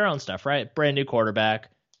dealing with their own stuff, right? Brand new quarterback,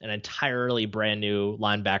 an entirely brand new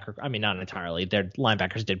linebacker. I mean, not entirely. Their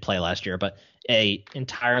linebackers did play last year, but a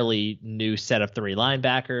entirely new set of 3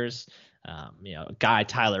 linebackers. Guy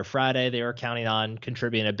Tyler Friday, they were counting on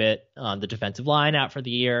contributing a bit on the defensive line out for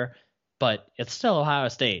the year, but it's still Ohio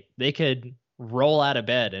State. They could roll out of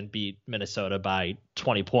bed and beat Minnesota by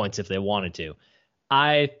 20 points if they wanted to.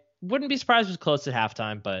 I wouldn't be surprised if it was close at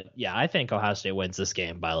halftime, but yeah, I think Ohio State wins this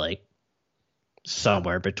game by like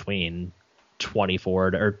somewhere between 24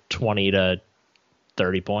 or 20 to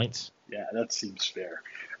 30 points. Yeah, that seems fair.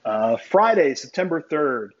 Friday, September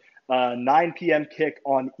 3rd, 9 p.m. kick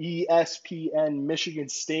on ESPN. Michigan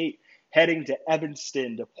State heading to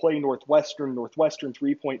Evanston to play Northwestern. Northwestern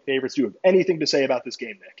 3-point favorites. Do you have anything to say about this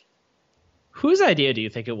game, Nick? Whose idea do you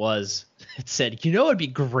think it was? It said, it'd be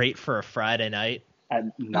great for a Friday night.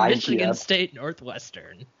 At 9 Michigan p.m. State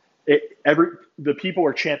Northwestern. The people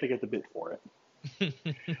are champing at the bit for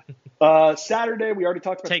it. Saturday, we already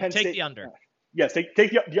talked about Penn State. Take the under. Yes, take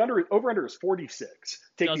the under. Over-under is 46.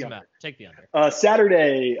 Doesn't matter. Take the under.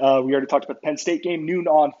 Saturday, we already talked about the Penn State game, noon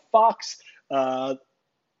on Fox.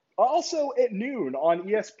 Also at noon on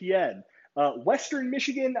ESPN. Western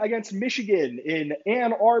Michigan against Michigan in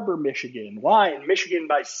Ann Arbor, Michigan. Line, Michigan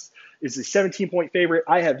is a 17-point favorite.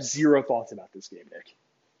 I have zero thoughts about this game, Nick.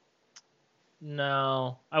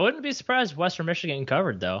 No, I wouldn't be surprised if Western Michigan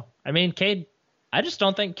covered, though. I mean, I just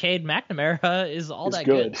don't think Cade McNamara is all that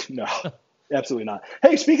good. No, absolutely not.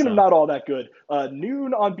 Hey, speaking of not all that good,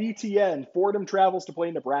 noon on BTN, Fordham travels to play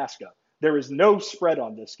Nebraska. There is no spread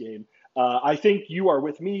on this game. I think you are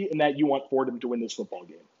with me in that you want Fordham to win this football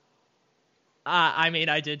game. I mean,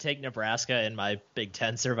 I did take Nebraska in my Big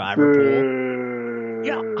Ten Survivor pool.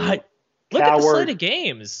 Yeah, look at the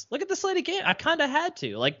slate of games. I kind of had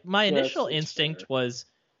to. Like, my initial instinct was,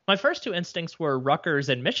 my first 2 instincts were Rutgers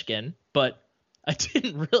and Michigan, but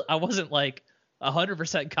I wasn't like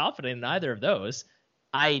 100% confident in either of those.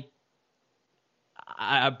 I'm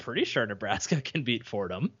pretty sure Nebraska can beat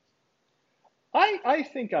Fordham. I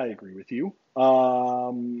think I agree with you.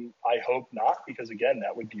 I hope not, because again,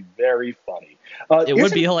 that would be very funny. It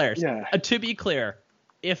would be hilarious. Yeah. To be clear,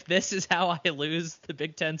 if this is how I lose the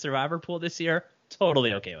Big Ten Survivor pool this year,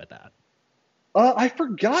 totally okay with that. I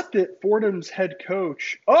forgot that Fordham's head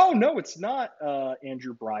coach. Oh no, it's not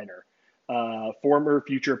Andrew Briner, former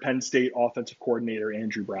future Penn State offensive coordinator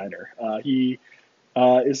Andrew Briner. He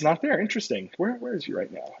Is not there. Interesting. Where is he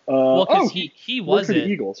right now? Well, because He he worked was for the at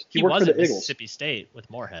Eagles. He he worked for was at the Eagles. Mississippi State with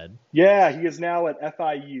Moorhead. Yeah, he is now at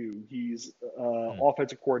FIU. He's Hmm.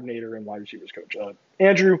 offensive coordinator and wide receivers coach.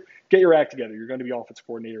 Andrew, get your act together. You're going to be offensive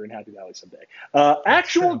coordinator in Happy Valley someday. That's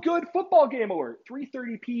Actual true. good football game alert.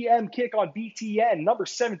 3:30 p.m. kick on BTN. Number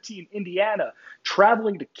 17 Indiana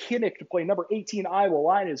traveling to Kinnick to play number 18 Iowa.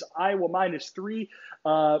 Line is Iowa -3.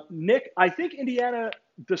 Nick, I think Indiana,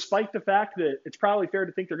 despite the fact that it's probably fair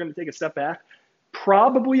to think they're going to take a step back,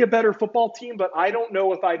 probably a better football team, but I don't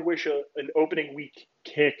know if I'd wish an opening week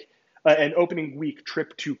kick, an opening week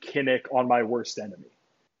trip to Kinnick on my worst enemy.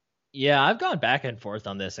 Yeah, I've gone back and forth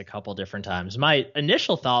on this a couple different times. My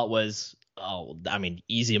initial thought was,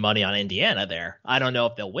 easy money on Indiana there. I don't know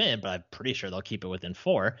if they'll win, but I'm pretty sure they'll keep it within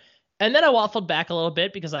 4. And then I waffled back a little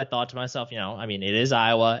bit because I thought to myself, it is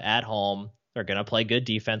Iowa at home. They're going to play good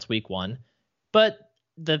defense week 1. But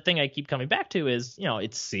the thing I keep coming back to is,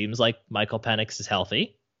 it seems like Michael Penix is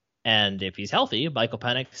healthy. And if he's healthy, Michael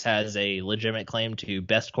Penix has a legitimate claim to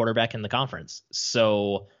best quarterback in the conference.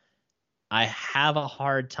 So I have a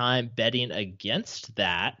hard time betting against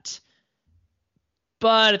that.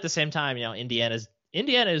 But at the same time,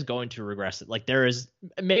 Indiana is going to regress. Like, there is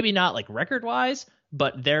maybe not like record wise,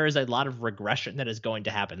 but there is a lot of regression that is going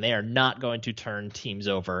to happen. They are not going to turn teams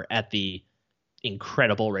over at the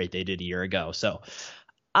incredible rate they did a year ago. So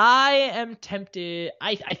I am tempted.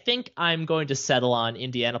 I think I'm going to settle on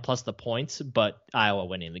Indiana plus the points, but Iowa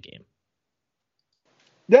winning the game.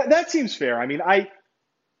 That seems fair. I mean, I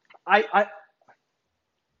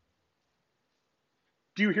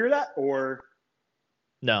do you hear that or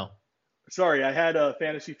No. sorry? I had a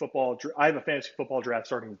fantasy football. I have a fantasy football draft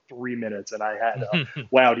starting in 3 minutes, and I had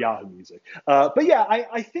loud Yahoo music. But yeah,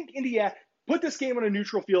 I think Indiana put this game on a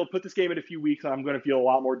neutral field. Put this game in a few weeks, and I'm going to feel a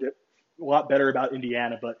lot better about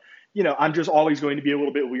Indiana. But I'm just always going to be a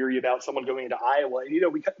little bit weary about someone going into Iowa.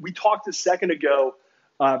 And we talked a second ago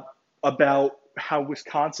about how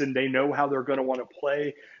Wisconsin, they know how they're going to want to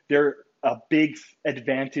play. They're a big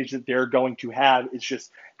advantage that they're going to have is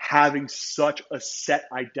just having such a set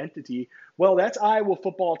identity. Well, that's Iowa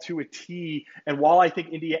football to a T. And while I think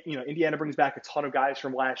Indiana brings back a ton of guys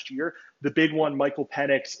from last year, the big one, Michael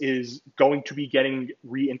Penix, is going to be getting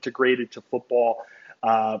reintegrated to football.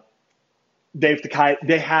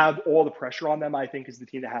 They have all the pressure on them, I think, is the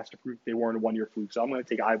team that has to prove they weren't a one-year fluke. So I'm going to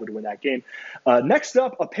take Iowa to win that game. Next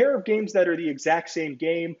up, a pair of games that are the exact same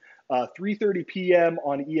game. 3:30 p.m.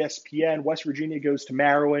 on ESPN. West Virginia goes to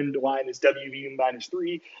Maryland. Line is WVU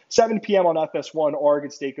 -3. 7 p.m. on FS1. Oregon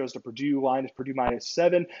State goes to Purdue. Line is Purdue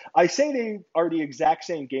 -7. I say they are the exact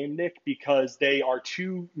same game, Nick, because they are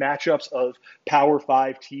two matchups of Power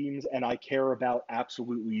 5 teams, and I care about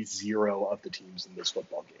absolutely zero of the teams in this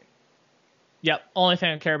football game. Yep. Only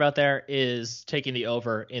thing I care about there is taking the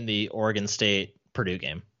over in the Oregon State Purdue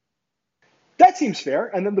game. That seems fair.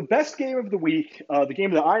 And then the best game of the week, the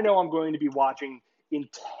game that I know I'm going to be watching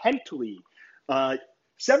intently,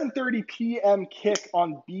 7:30 p.m. kick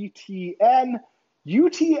on BTN.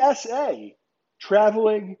 UTSA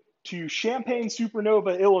traveling to Champaign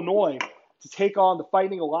Supernova, Illinois, to take on the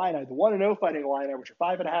Fighting Illini, the 1-0 Fighting Illini, which are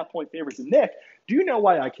 5.5-point favorites. And Nick, do you know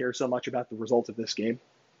why I care so much about the results of this game?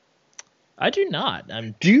 I do not.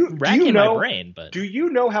 I'm racking my brain, but do you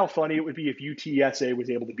know how funny it would be if UTSA was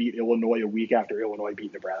able to beat Illinois a week after Illinois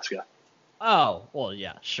beat Nebraska? Oh, well,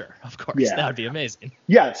 yeah, sure, of course, yeah. That would be amazing.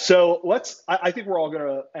 Yeah, so I think we're all going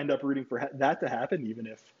to end up rooting for that to happen, even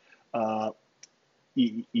if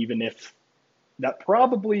that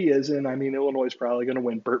probably isn't. I mean, Illinois is probably going to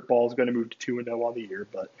win. Burt Ball's going to move to 2-0 on the year,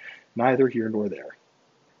 but neither here nor there.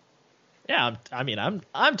 Yeah,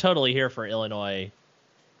 I'm totally here for Illinois.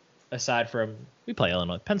 Aside from, we play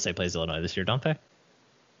Illinois. Penn State plays Illinois this year, don't they?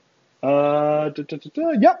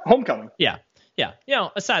 Yep, homecoming. Yeah.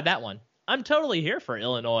 Aside that one, I'm totally here for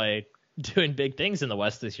Illinois doing big things in the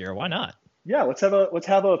West this year. Why not? Yeah, let's have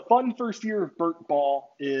a fun first year of Burt Ball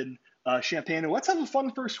in Champaign, and let's have a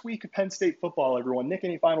fun first week of Penn State football, everyone. Nick,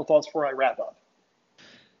 any final thoughts before I wrap up?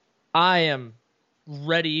 I am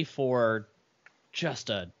ready for just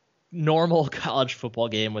a normal college football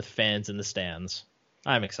game with fans in the stands.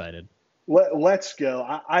 I'm excited. Let's go.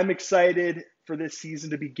 I'm excited for this season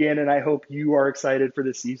to begin, and I hope you are excited for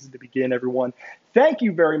this season to begin, everyone. Thank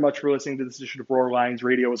you very much for listening to this edition of Roar Lions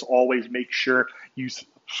Radio. As always, make sure you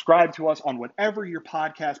subscribe to us on whatever your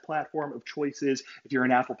podcast platform of choice is. If you're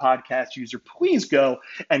an Apple Podcast user, please go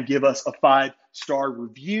and give us a 5-star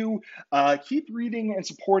review. Keep reading and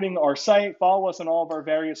supporting our site. Follow us on all of our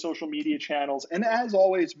various social media channels. And as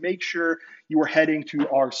always, make sure you are heading to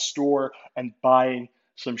our store and buying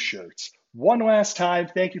some shirts. one last time,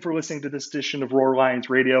 thank you for listening to this edition of Roar Lions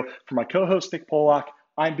Radio. For my co-host, Nick Pollock,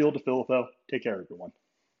 I'm Bill DeFilippo. Take care, everyone.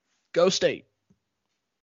 Go State.